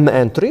with m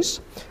entries,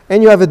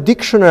 and you have a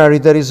dictionary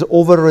that is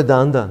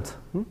over-redundant.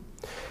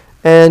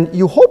 And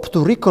you hope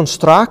to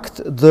reconstruct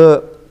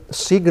the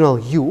signal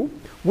u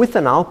with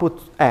an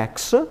output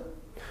x,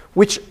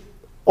 which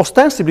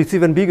ostensibly it's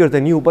even bigger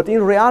than u, but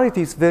in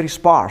reality it's very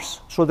sparse.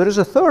 So there is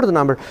a third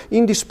number.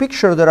 In this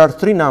picture there are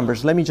 3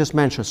 numbers. Let me just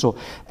mention. So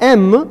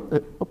m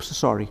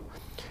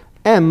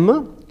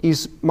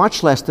is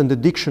much less than the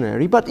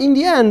dictionary, but in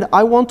the end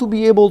I want to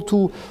be able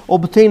to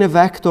obtain a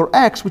vector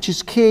x which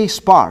is k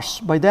sparse.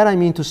 By that I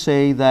mean to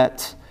say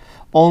that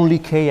only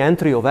k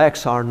entry of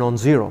x are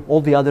non-zero.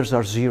 All the others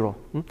are 0.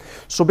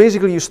 So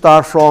basically you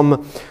start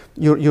from,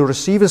 you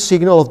receive a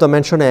signal of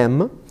dimension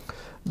m,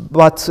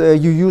 but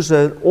you use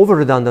an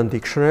over-redundant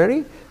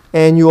dictionary,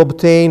 and you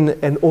obtain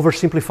an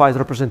oversimplified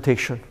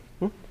representation.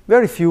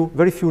 Very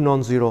few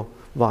non-zero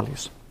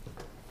values.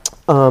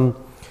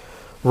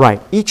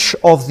 Right. Each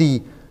of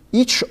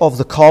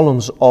the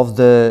columns of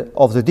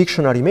the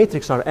dictionary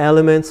matrix are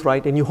elements,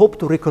 right? And you hope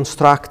to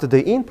reconstruct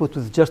the input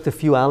with just a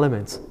few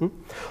elements.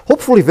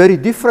 Hopefully very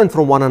different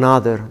from one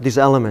another, these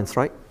elements,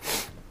 right?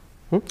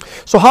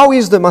 So how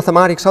is the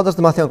mathematics? How does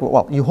the mathematics work?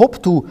 Well, you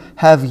hope to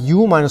have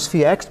u minus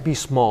phi x be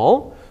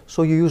small,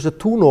 so you use a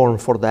 2 norm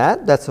for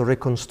that. That's a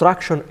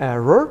reconstruction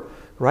error,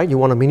 right? You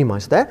want to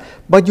minimize that,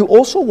 but you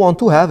also want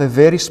to have a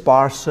very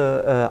sparse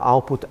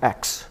output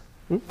x.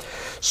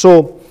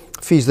 So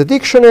phi is the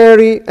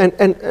dictionary,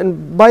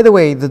 and by the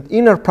way, the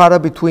inner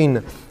product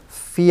between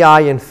phi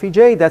I and phi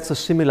j, that's a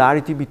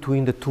similarity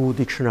between the 2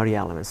 dictionary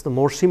elements. The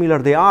more similar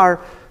they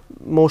are,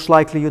 most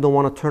likely you don't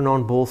want to turn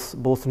on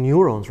both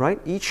neurons, right?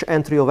 Each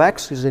entry of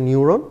x is a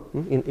neuron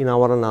in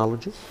our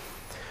analogy.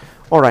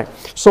 All right,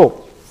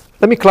 so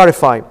let me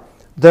clarify.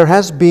 There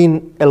has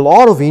been a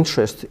lot of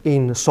interest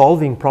in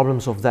solving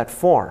problems of that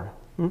form.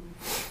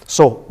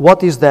 So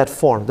what is that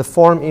form? The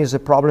form is a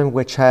problem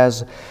which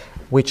has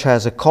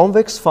a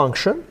convex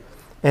function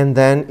and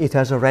then it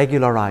has a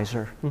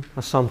regularizer,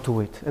 a sum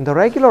to it. And the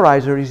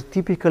regularizer is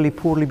typically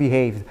poorly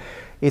behaved.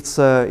 It's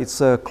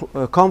a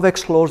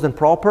convex, closed, and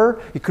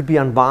proper. It could be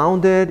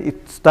unbounded.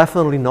 It's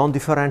definitely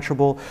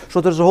non-differentiable.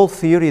 So there's a whole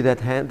theory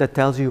that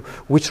tells you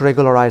which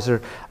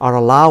regularizer are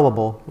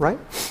allowable, right?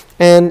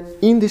 And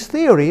in this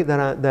theory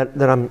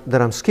that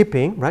I'm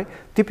skipping, right?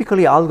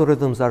 Typically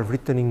algorithms are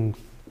written in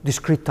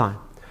discrete time,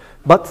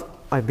 but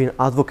I've been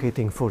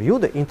advocating for you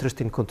the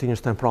interest in continuous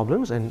time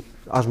problems, and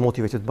as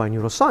motivated by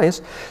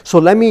neuroscience. So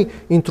let me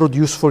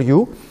introduce for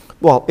you,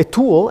 well, a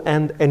tool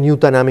and a new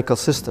dynamical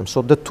system.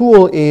 So the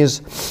tool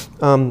is,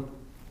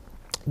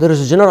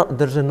 there's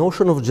a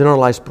notion of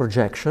generalized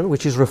projection,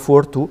 which is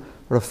referred to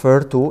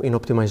in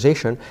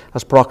optimization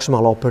as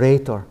proximal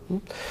operator.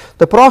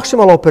 The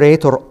proximal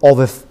operator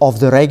of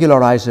the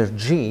regularizer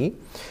G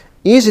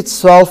is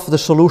itself the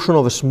solution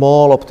of a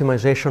small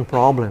optimization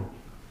problem.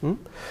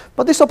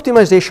 But this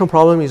optimization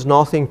problem is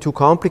nothing too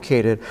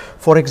complicated.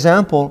 For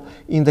example,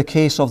 in the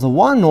case of the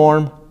one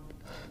norm,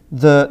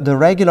 the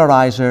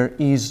regularizer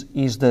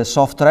is the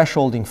soft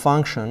thresholding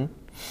function,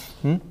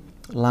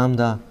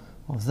 lambda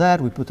of that.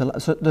 We put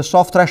so the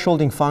soft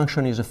thresholding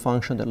function is a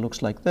function that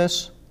looks like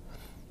this,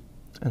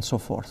 and so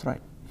forth,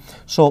 right?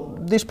 So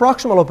this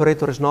proximal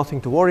operator is nothing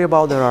to worry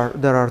about.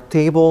 There are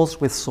tables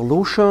with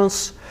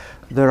solutions.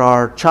 There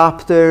are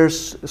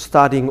chapters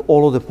studying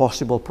all of the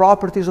possible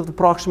properties of the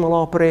proximal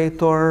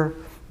operator.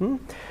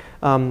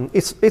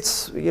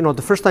 It's you know,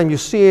 the first time you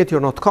see it, you're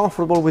not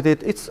comfortable with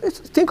it.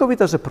 Think of it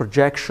as a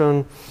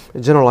projection, a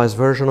generalized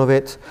version of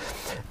it.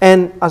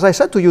 And as I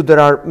said to you, there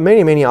are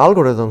many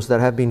algorithms that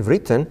have been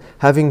written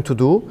having to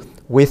do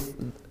with,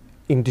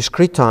 in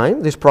discrete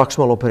time, this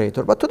proximal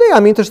operator. But today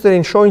I'm interested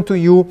in showing to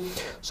you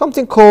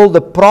something called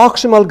the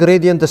proximal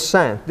gradient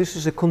descent. This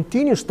is a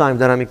continuous time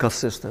dynamical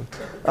system.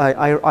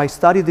 I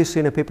studied this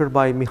in a paper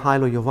by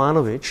Mihailo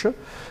Jovanovic,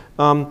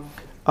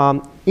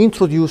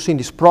 introducing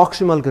this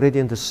proximal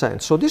gradient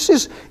descent. So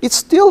it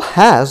still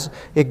has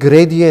a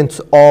gradient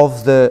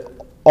of the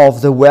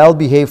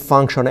well-behaved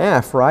function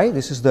f, right?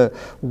 This is the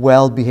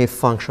well-behaved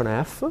function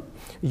f.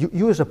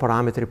 U as a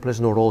parameter, it plays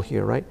no role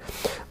here, right?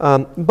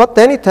 But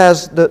then it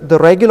has the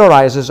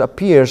regularizers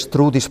appears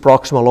through this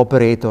proximal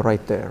operator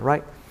right there,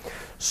 right?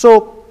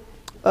 So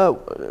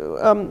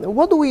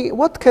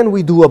what can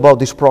we do about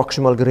this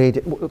proximal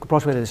gradient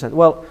descent?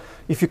 Well,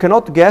 if you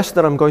cannot guess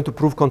that I'm going to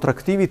prove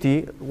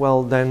contractivity,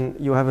 well, then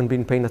you haven't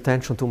been paying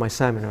attention to my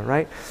seminar,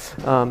 right?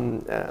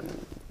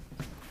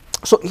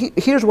 So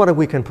here's what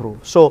we can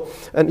prove. So,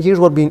 and here's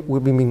what we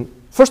mean.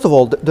 First of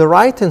all, the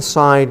right-hand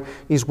side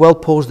is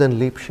well-posed and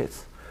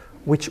Lipschitz,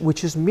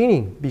 which is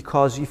meaning,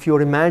 because if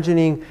you're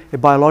imagining a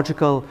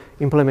biological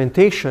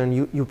implementation,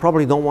 you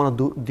probably don't want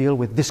to deal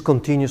with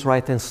discontinuous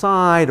right-hand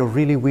side or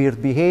really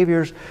weird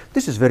behaviors.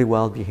 This is very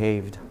well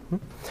behaved.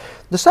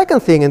 The second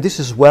thing, and this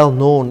is well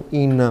known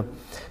in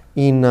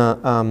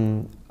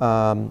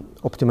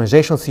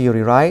optimization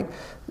theory, right?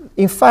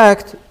 In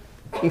fact,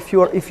 if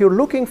you're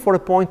looking for a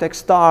point x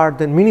star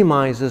that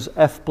minimizes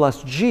f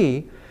plus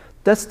g,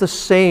 that's the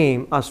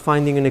same as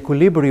finding an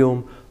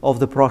equilibrium of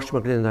the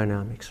proximal gradient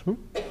dynamics.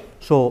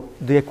 So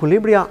the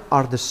equilibria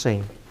are the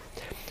same.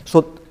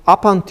 So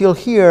up until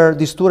here,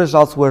 these two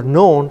results were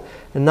known,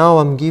 and now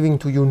I'm giving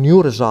to you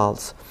new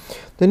results.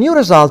 The new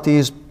result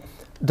is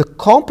the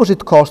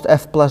composite cost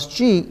f plus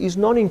g is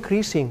not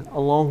increasing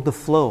along the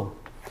flow.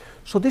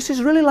 So this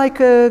is really like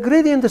a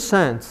gradient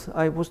descent.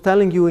 I was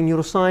telling you in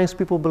neuroscience,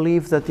 people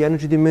believe that the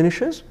energy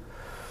diminishes.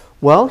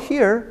 Well,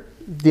 here,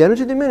 the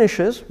energy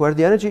diminishes where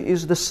the energy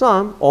is the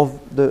sum of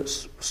the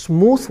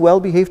smooth,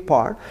 well-behaved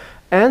part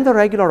and the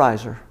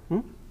regularizer.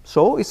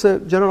 So it's a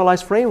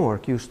generalized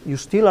framework. You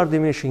still are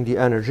diminishing the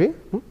energy.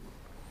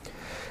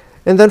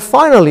 And then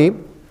finally,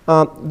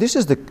 this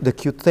is the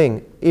cute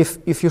thing.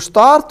 If you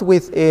start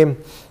with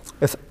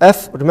if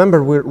f,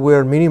 remember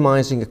we're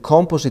minimizing a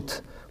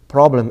composite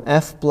problem,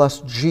 f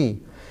plus g.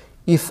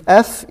 If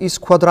f is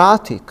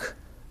quadratic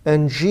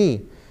and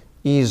g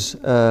is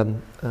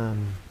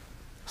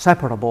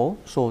separable,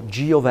 so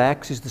g of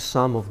x is the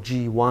sum of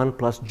g1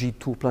 plus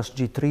g2 plus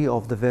g3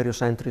 of the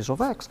various entries of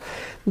x,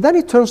 then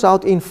it turns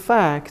out, in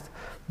fact,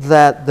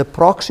 that the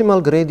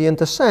proximal gradient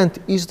descent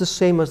is the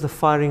same as the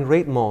firing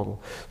rate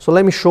model. So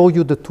let me show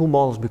you the two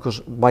models,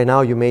 because by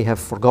now you may have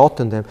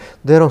forgotten them.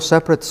 They're on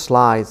separate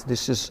slides.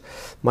 This is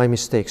my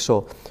mistake.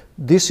 So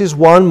this is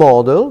one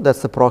model,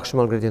 that's the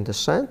proximal gradient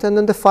descent, and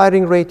then the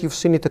firing rate, you've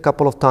seen it a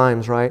couple of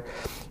times, right?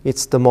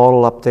 It's the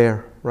model up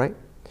there, right?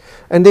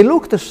 And they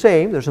look the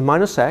same. There's a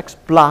minus x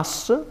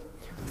plus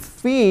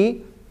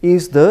phi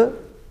is the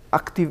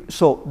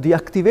so the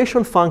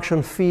activation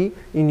function phi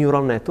in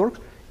neural networks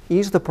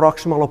is the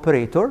proximal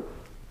operator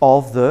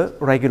of the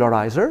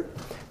regularizer.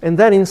 And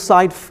then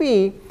inside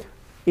phi,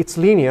 it's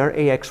linear,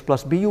 ax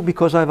plus bu,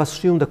 because I've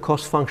assumed the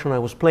cost function I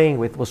was playing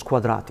with was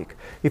quadratic.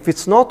 If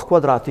it's not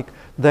quadratic,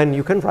 then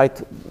you can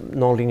write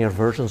nonlinear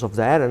versions of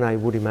that, and I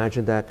would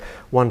imagine that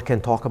one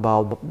can talk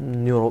about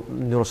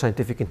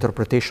neuroscientific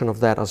interpretation of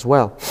that as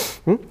well.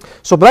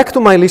 So back to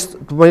my list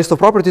of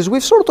properties,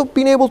 we've sort of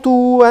been able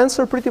to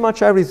answer pretty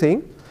much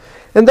everything.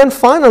 And then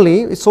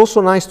finally, it's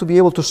also nice to be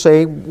able to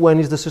say when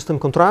is the system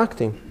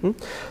contracting.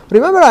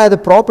 Remember I had a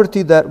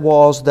property that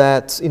was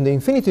that in the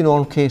infinity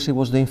norm case, it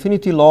was the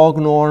infinity log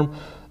norm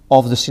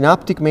of the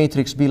synaptic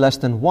matrix b less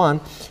than 1.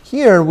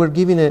 Here we're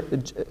giving a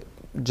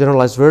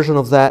generalized version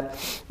of that.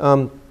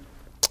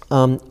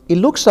 It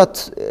looks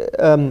at,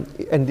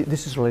 and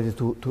this is related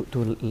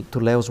to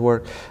Leo's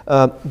work,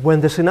 when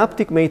the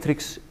synaptic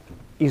matrix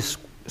is,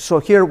 so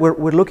here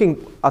we're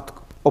looking at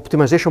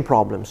optimization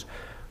problems,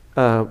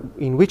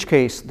 in which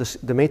case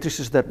the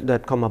matrices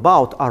that come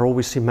about are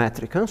always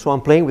symmetric. Huh? So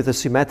I'm playing with a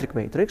symmetric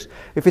matrix.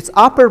 If it's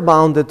upper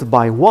bounded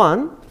by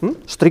 1,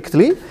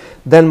 strictly,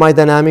 then my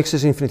dynamics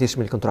is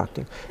infinitesimally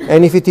contracting.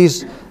 And if it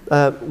is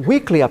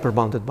weakly upper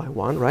bounded by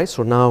 1, right?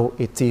 So now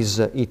it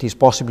is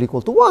possibly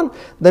equal to 1,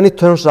 then it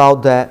turns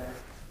out that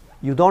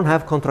you don't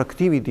have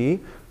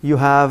contractivity, you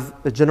have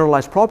a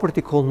generalized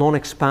property called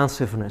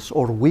non-expansiveness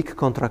or weak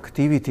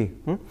contractivity.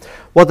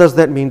 What does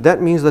that mean?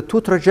 That means that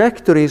two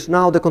trajectories,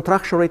 now the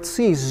contraction rate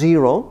C is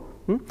 0.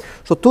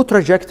 So two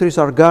trajectories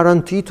are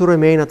guaranteed to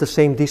remain at the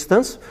same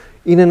distance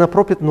in an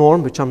appropriate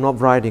norm, which I'm not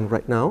writing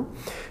right now.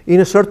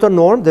 In a certain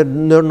norm, they're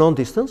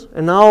non-distance.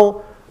 And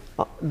now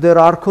there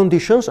are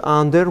conditions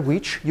under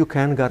which you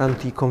can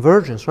guarantee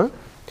convergence. Right?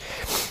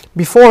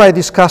 Before I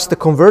discuss the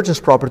convergence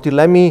property,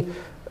 let me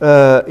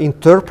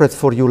interpret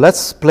for you.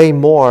 Let's play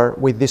more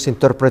with this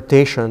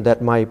interpretation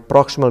that my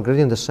proximal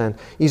gradient descent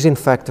is in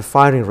fact a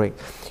firing rate.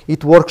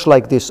 It works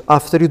like this.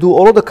 After you do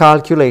all of the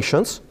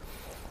calculations,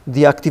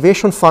 the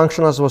activation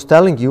function, as I was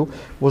telling you,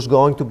 was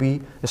going to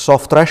be a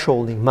soft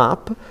thresholding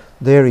map.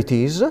 There it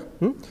is.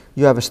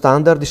 You have a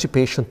standard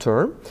dissipation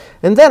term.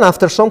 And then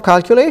after some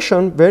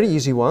calculation, very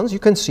easy ones, you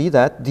can see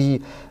that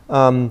the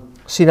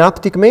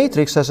synaptic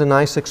matrix has a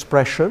nice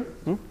expression.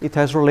 It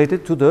has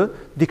related to the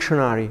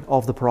dictionary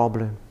of the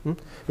problem.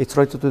 It's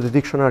related to the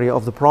dictionary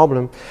of the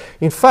problem.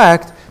 In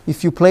fact,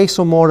 if you play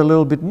some more, a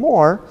little bit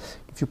more,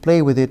 if you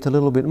play with it a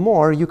little bit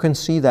more, you can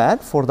see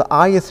that for the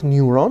ith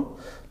neuron,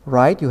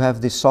 right, you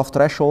have this soft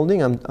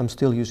thresholding. I'm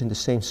still using the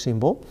same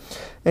symbol.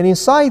 And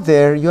inside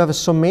there, you have a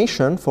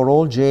summation for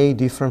all j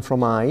different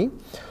from I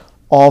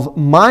of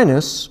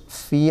minus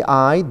phi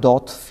I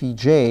dot phi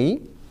j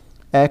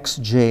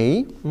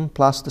xj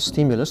plus the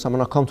stimulus. I'm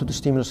going to come to the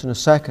stimulus in a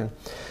second.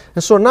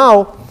 And so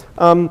now,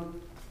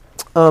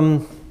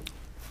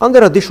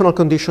 under additional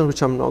conditions,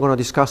 which I'm not going to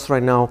discuss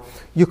right now,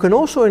 you can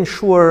also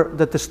ensure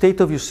that the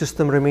state of your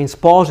system remains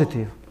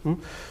positive.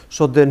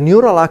 So the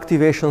neural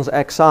activations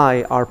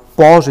xi are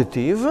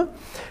positive,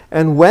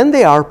 and when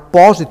they are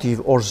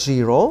positive or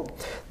 0,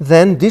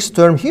 then this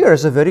term here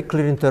is a very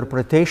clear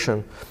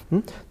interpretation.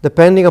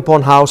 Depending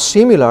upon how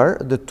similar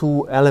the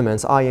two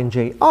elements I and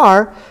j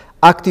are,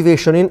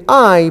 activation in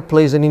I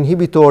plays an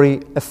inhibitory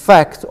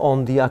effect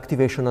on the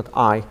activation at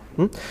I.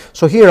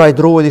 So here I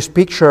drew this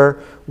picture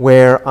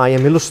where I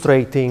am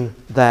illustrating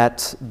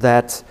that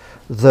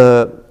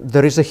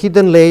there is a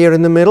hidden layer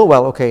in the middle.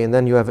 Well, okay, and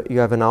then you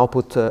have an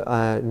output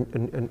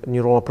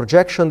neuronal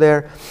projection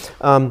there.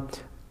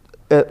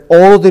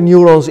 All the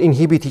neurons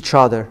inhibit each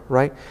other,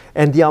 right?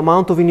 And the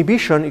amount of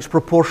inhibition is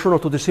proportional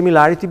to the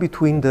similarity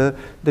between the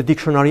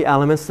dictionary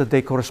elements that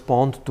they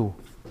correspond to.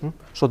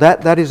 So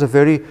that is a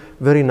very,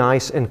 very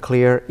nice and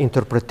clear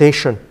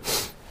interpretation.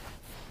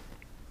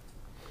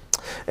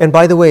 And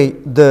by the way,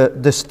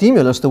 the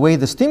stimulus, the way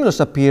the stimulus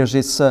appears,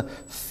 it's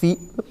phi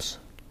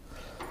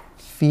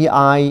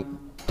I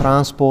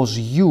transpose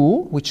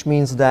u, which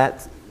means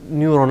that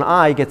neuron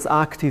I gets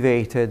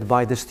activated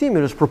by the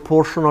stimulus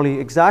proportionally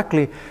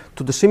exactly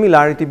to the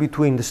similarity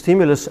between the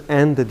stimulus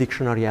and the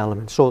dictionary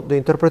element. So the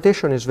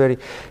interpretation is very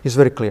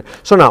clear.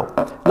 So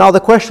now the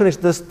question is,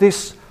 does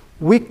this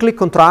weakly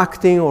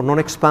contracting or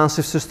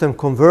non-expansive system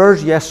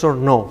converge, yes or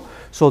no?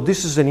 So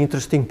this is an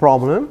interesting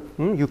problem.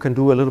 You can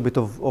do a little bit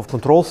of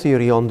control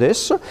theory on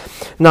this.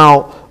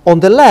 Now,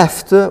 on the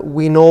left,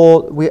 we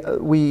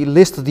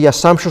list the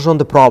assumptions on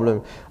the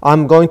problem.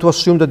 I'm going to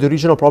assume that the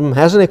original problem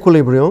has an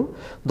equilibrium,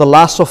 the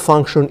Lasso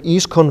function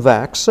is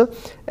convex,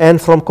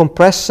 and from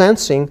compressed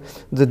sensing,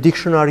 the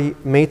dictionary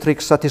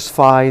matrix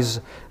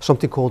satisfies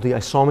something called the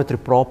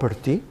isometry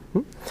property.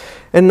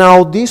 And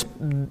now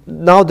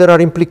there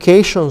are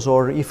implications,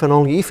 or if and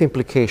only if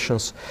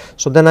implications.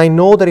 So then I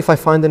know that if I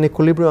find an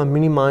equilibrium, I'm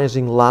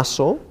minimizing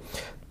Lasso.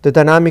 The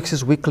dynamics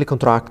is weakly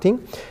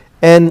contracting.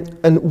 And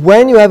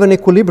when you have an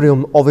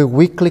equilibrium of a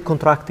weakly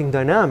contracting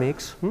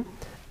dynamics,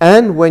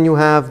 and when you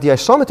have the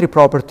isometry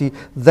property,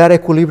 that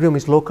equilibrium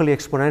is locally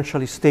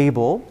exponentially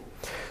stable.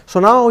 So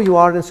now you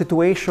are in a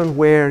situation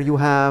where you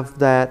have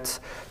that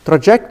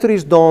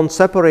trajectories don't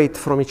separate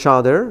from each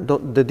other,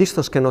 the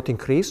distance cannot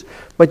increase,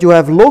 but you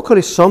have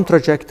locally some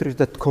trajectories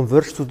that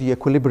converge to the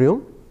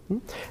equilibrium.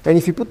 And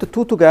if you put the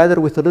two together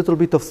with a little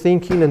bit of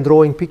thinking and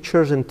drawing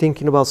pictures and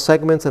thinking about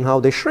segments and how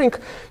they shrink,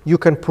 you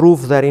can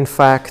prove that in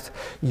fact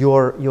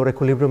your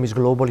equilibrium is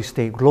globally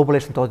stable, globally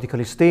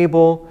asymptotically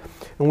stable.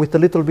 And with a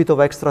little bit of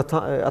extra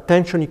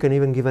attention, you can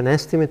even give an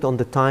estimate on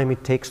the time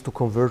it takes to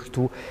converge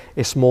to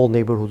a small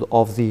neighborhood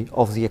of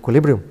the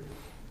equilibrium.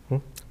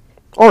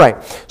 All right,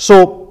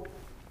 so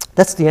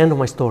that's the end of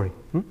my story.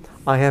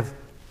 I have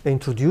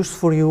introduced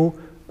for you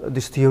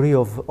this theory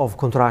of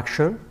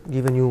contraction,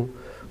 given you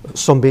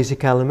some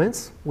basic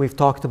elements. We've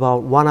talked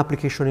about one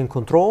application in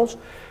controls,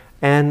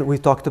 and we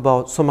talked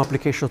about some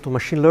application to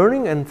machine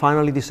learning, and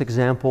finally this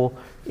example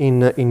in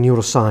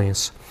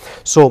neuroscience.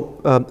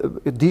 So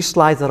these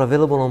slides are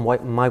available on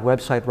my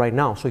website right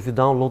now. So if you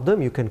download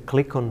them, you can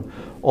click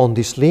on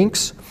these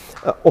links.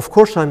 Of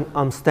course,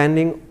 I'm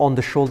standing on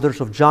the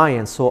shoulders of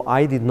giants, so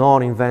I did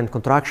not invent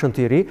contraction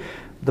theory.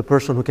 The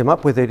person who came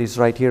up with it is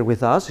right here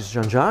with us, is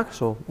Jean-Jacques.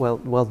 So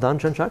well done,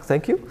 Jean-Jacques,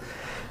 thank you.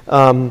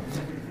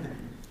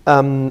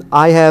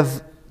 I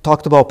have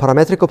talked about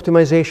parametric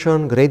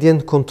optimization,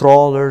 gradient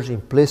controllers,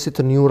 implicit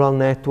neural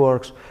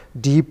networks,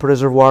 deep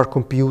reservoir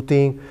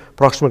computing,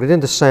 proximal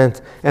gradient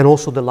descent, and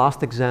also the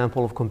last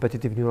example of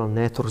competitive neural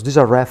networks. These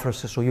are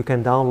references, so you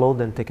can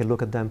download and take a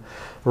look at them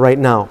right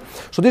now.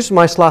 So this is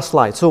my last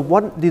slide. So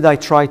what did I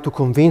try to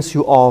convince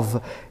you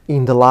of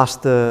in the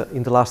last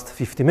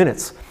 50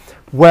 minutes?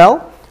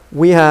 Well,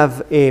 we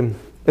have a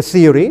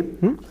theory,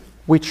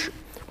 which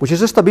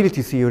is a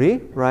stability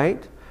theory,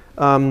 right?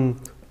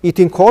 It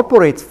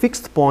incorporates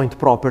fixed point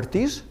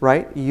properties,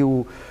 right?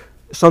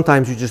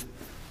 Sometimes you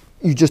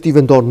just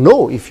even don't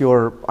know if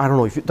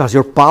does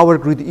your power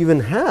grid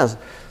even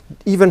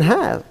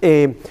have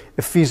a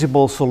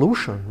feasible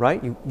solution,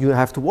 right? You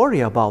have to worry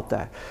about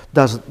that.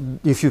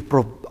 If you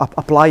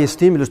apply a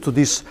stimulus to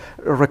this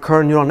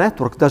recurrent neural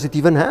network, does it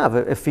even have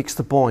a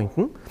fixed point?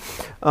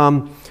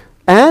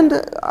 And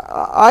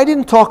I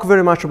didn't talk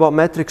very much about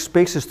metric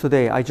spaces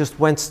today. I just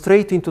went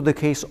straight into the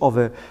case of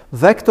a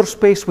vector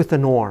space with a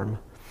norm.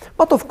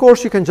 But of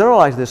course, you can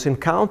generalize this in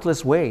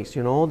countless ways.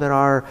 You know, there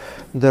are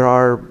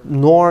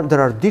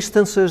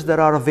distances that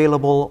are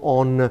available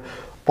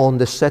on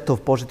the set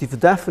of positive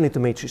definite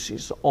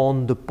matrices,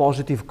 on the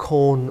positive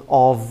cone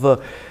of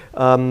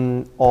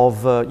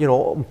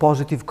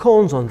positive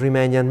cones, on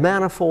Riemannian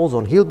manifolds,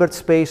 on Hilbert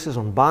spaces,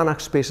 on Banach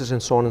spaces,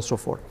 and so on and so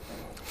forth.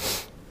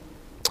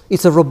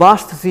 It's a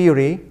robust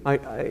theory.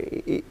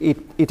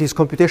 It is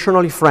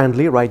computationally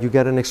friendly, right? You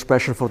get an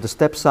expression for the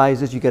step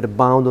sizes, you get a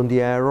bound on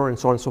the error, and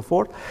so on and so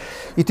forth.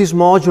 It is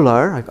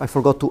modular. I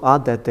forgot to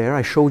add that there.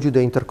 I showed you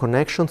the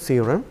interconnection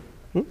theorem.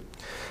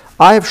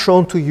 I have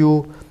shown to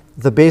you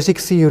the basic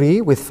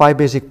theory with 5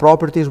 basic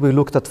properties. We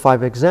looked at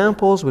 5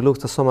 examples. We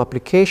looked at some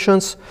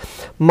applications.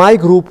 My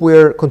group,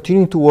 we're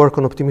continuing to work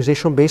on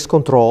optimization-based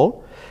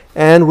control.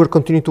 And we're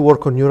continuing to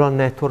work on neural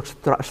networks,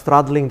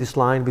 straddling this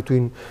line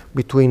between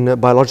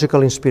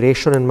biological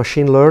inspiration and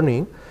machine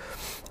learning.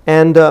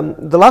 And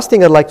the last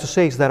thing I'd like to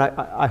say is that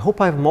I hope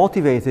I've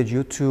motivated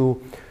you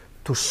to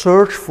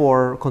search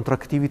for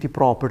contractivity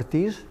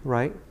properties,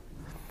 right?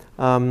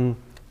 To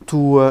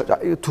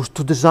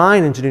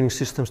design engineering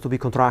systems to be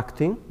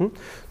contracting,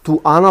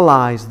 to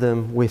analyze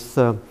them with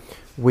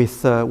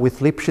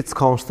Lipschitz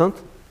constant,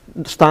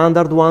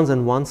 standard ones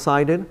and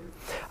one-sided.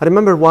 I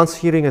remember once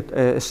hearing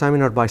a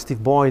seminar by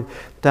Steve Boyd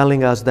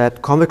telling us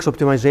that convex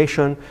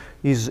optimization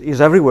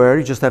is everywhere.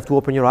 You just have to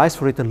open your eyes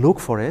for it and look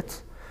for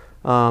it.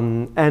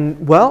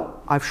 And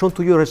well, I've shown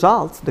to you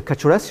results. The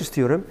Kachuretsi's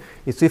theorem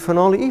is if and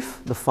only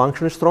if the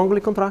function is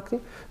strongly contracting,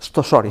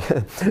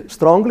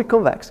 strongly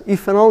convex,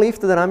 if and only if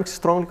the dynamics is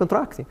strongly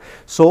contracting.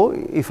 So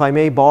if I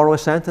may borrow a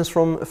sentence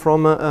from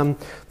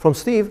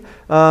Steve,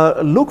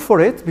 look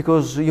for it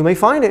because you may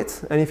find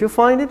it. And if you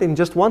find it in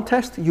just one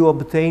test, you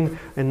obtain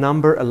a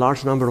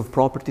large number of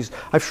properties.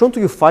 I've shown to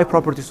you 5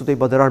 properties today,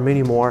 but there are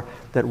many more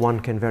that one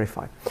can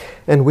verify.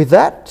 And with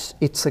that,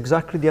 it's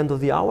exactly the end of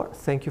the hour.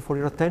 Thank you for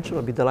your attention.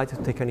 I'll be delighted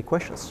to take any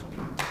questions.